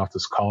 when I get off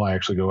this call, I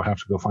actually have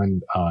to go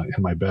find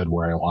in my bed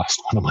where I lost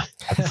one of my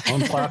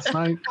headphones last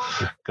night,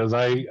 because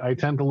I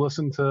tend to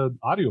listen to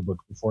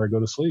audiobooks before I go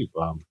to sleep.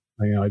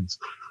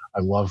 I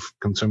love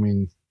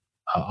consuming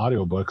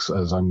audiobooks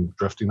as I'm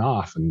drifting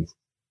off, and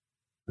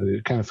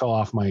it kind of fell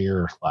off my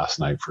ear last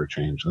night for a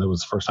change. And it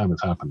was the first time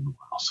it's happened in a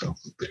while. So,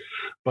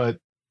 but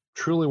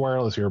truly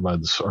wireless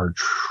earbuds are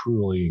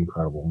truly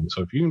incredible. And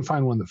so if you can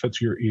find one that fits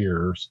your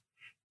ears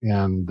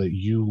and that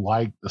you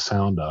like the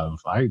sound of,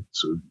 I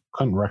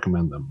couldn't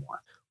recommend them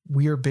more.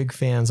 We are big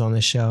fans on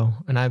this show,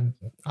 and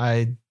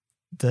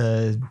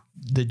the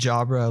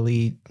Jabra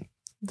Elite,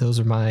 those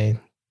are my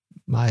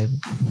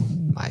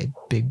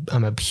big,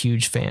 I'm a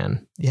huge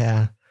fan.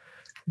 Yeah.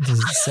 This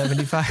is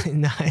 75.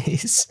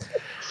 Nice.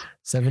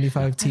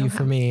 75T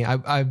for me.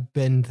 I've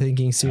been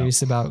thinking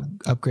serious about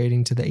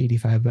upgrading to the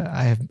 85, but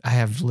I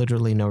have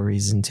literally no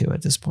reason to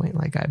at this point.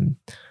 Like, I've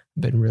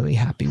been really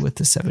happy with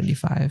the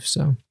 75.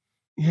 So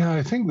yeah,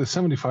 I think the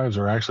 75s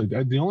are actually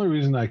the only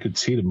reason I could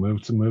see to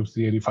move to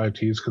the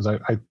 85T is because I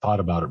thought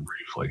about it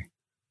briefly,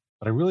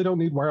 but I really don't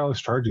need wireless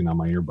charging on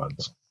my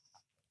earbuds.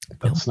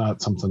 That's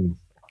not something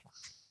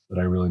that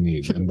I really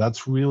need. And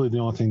that's really the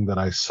only thing that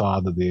I saw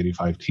that the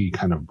 85T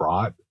kind of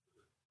brought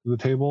to the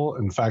table.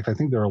 In fact, I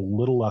think they're a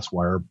little less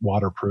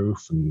waterproof.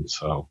 And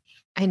so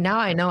I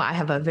know I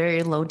have a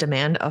very low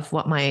demand of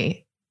what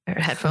my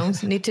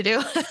headphones need to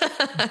do.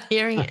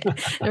 Hearing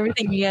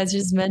everything you guys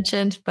just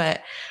mentioned,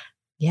 but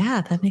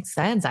yeah, that makes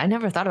sense. I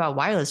never thought about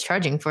wireless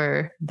charging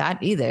for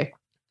that either.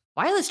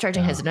 Wireless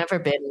charging has never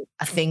been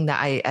a thing that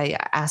I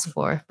asked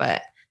for,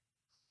 but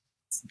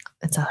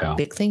it's a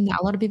big thing that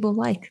a lot of people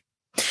like.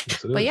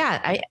 But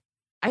yeah,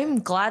 I'm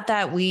glad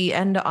that we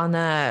end on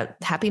a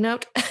happy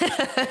note.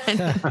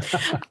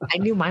 I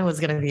knew mine was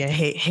going to be a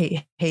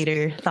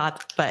hater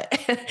thought, but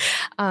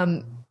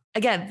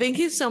again, thank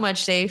you so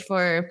much, Dave,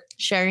 for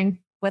sharing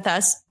with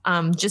us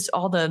just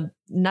all the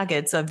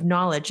nuggets of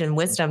knowledge and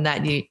wisdom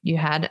that you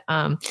had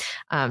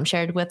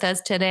shared with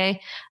us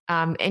today.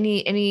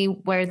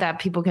 Anywhere that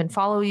people can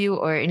follow you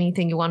or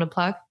anything you want to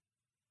plug?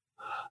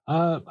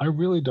 I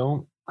really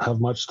don't have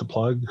much to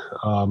plug.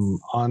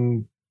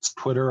 On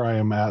Twitter, I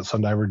am at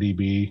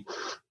SundiverDB.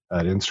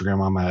 At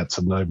Instagram, I'm at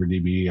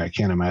SundiverDB. I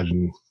can't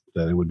imagine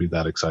that it would be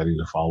that exciting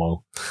to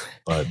follow,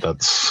 but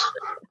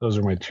those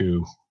are my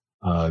two.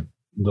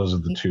 Those are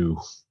the two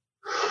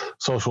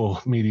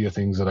social media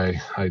things that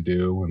I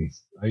do. And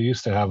I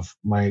used to have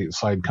my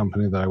side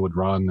company that I would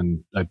run,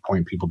 and I'd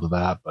point people to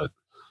that, but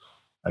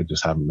I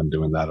just haven't been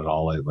doing that at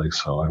all lately.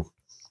 So I've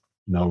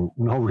no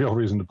real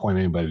reason to point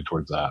anybody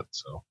towards that.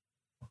 So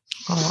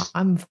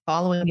I'm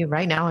following you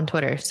right now on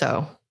Twitter,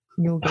 so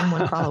you'll get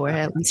one follower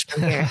at least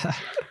from here.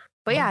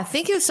 But yeah,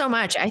 thank you so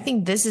much. I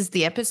think this is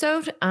the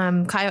episode.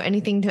 Kyle,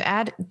 anything to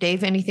add?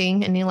 Dave,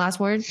 any last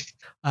words?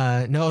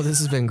 No, this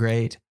has been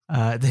great.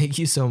 Thank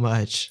you so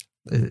much.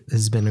 It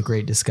has been a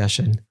great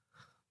discussion.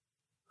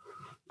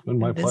 It's been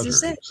my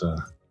pleasure.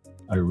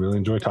 I really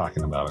enjoy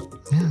talking about it.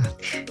 Yeah.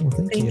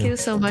 Well, thank you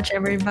so much,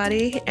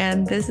 everybody.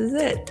 And this is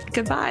it.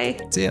 Goodbye.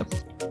 See ya.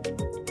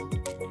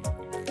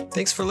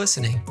 Thanks for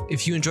listening.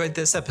 If you enjoyed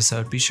this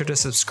episode, be sure to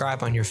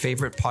subscribe on your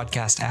favorite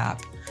podcast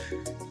app.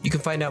 You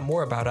can find out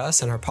more about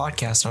us and our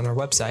podcast on our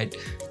website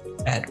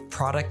at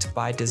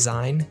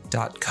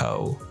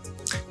productbydesign.co.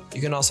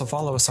 You can also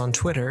follow us on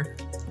Twitter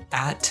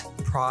at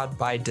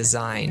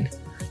prodbydesign.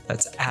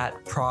 That's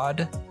at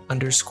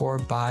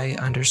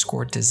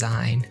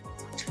prod_by_design.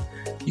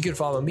 You can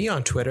follow me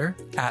on Twitter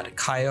at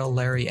Kyle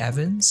Larry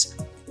Evans.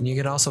 And you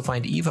can also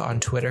find Eva on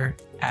Twitter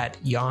at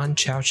Yan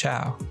Chow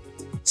Chow.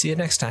 See you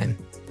next time.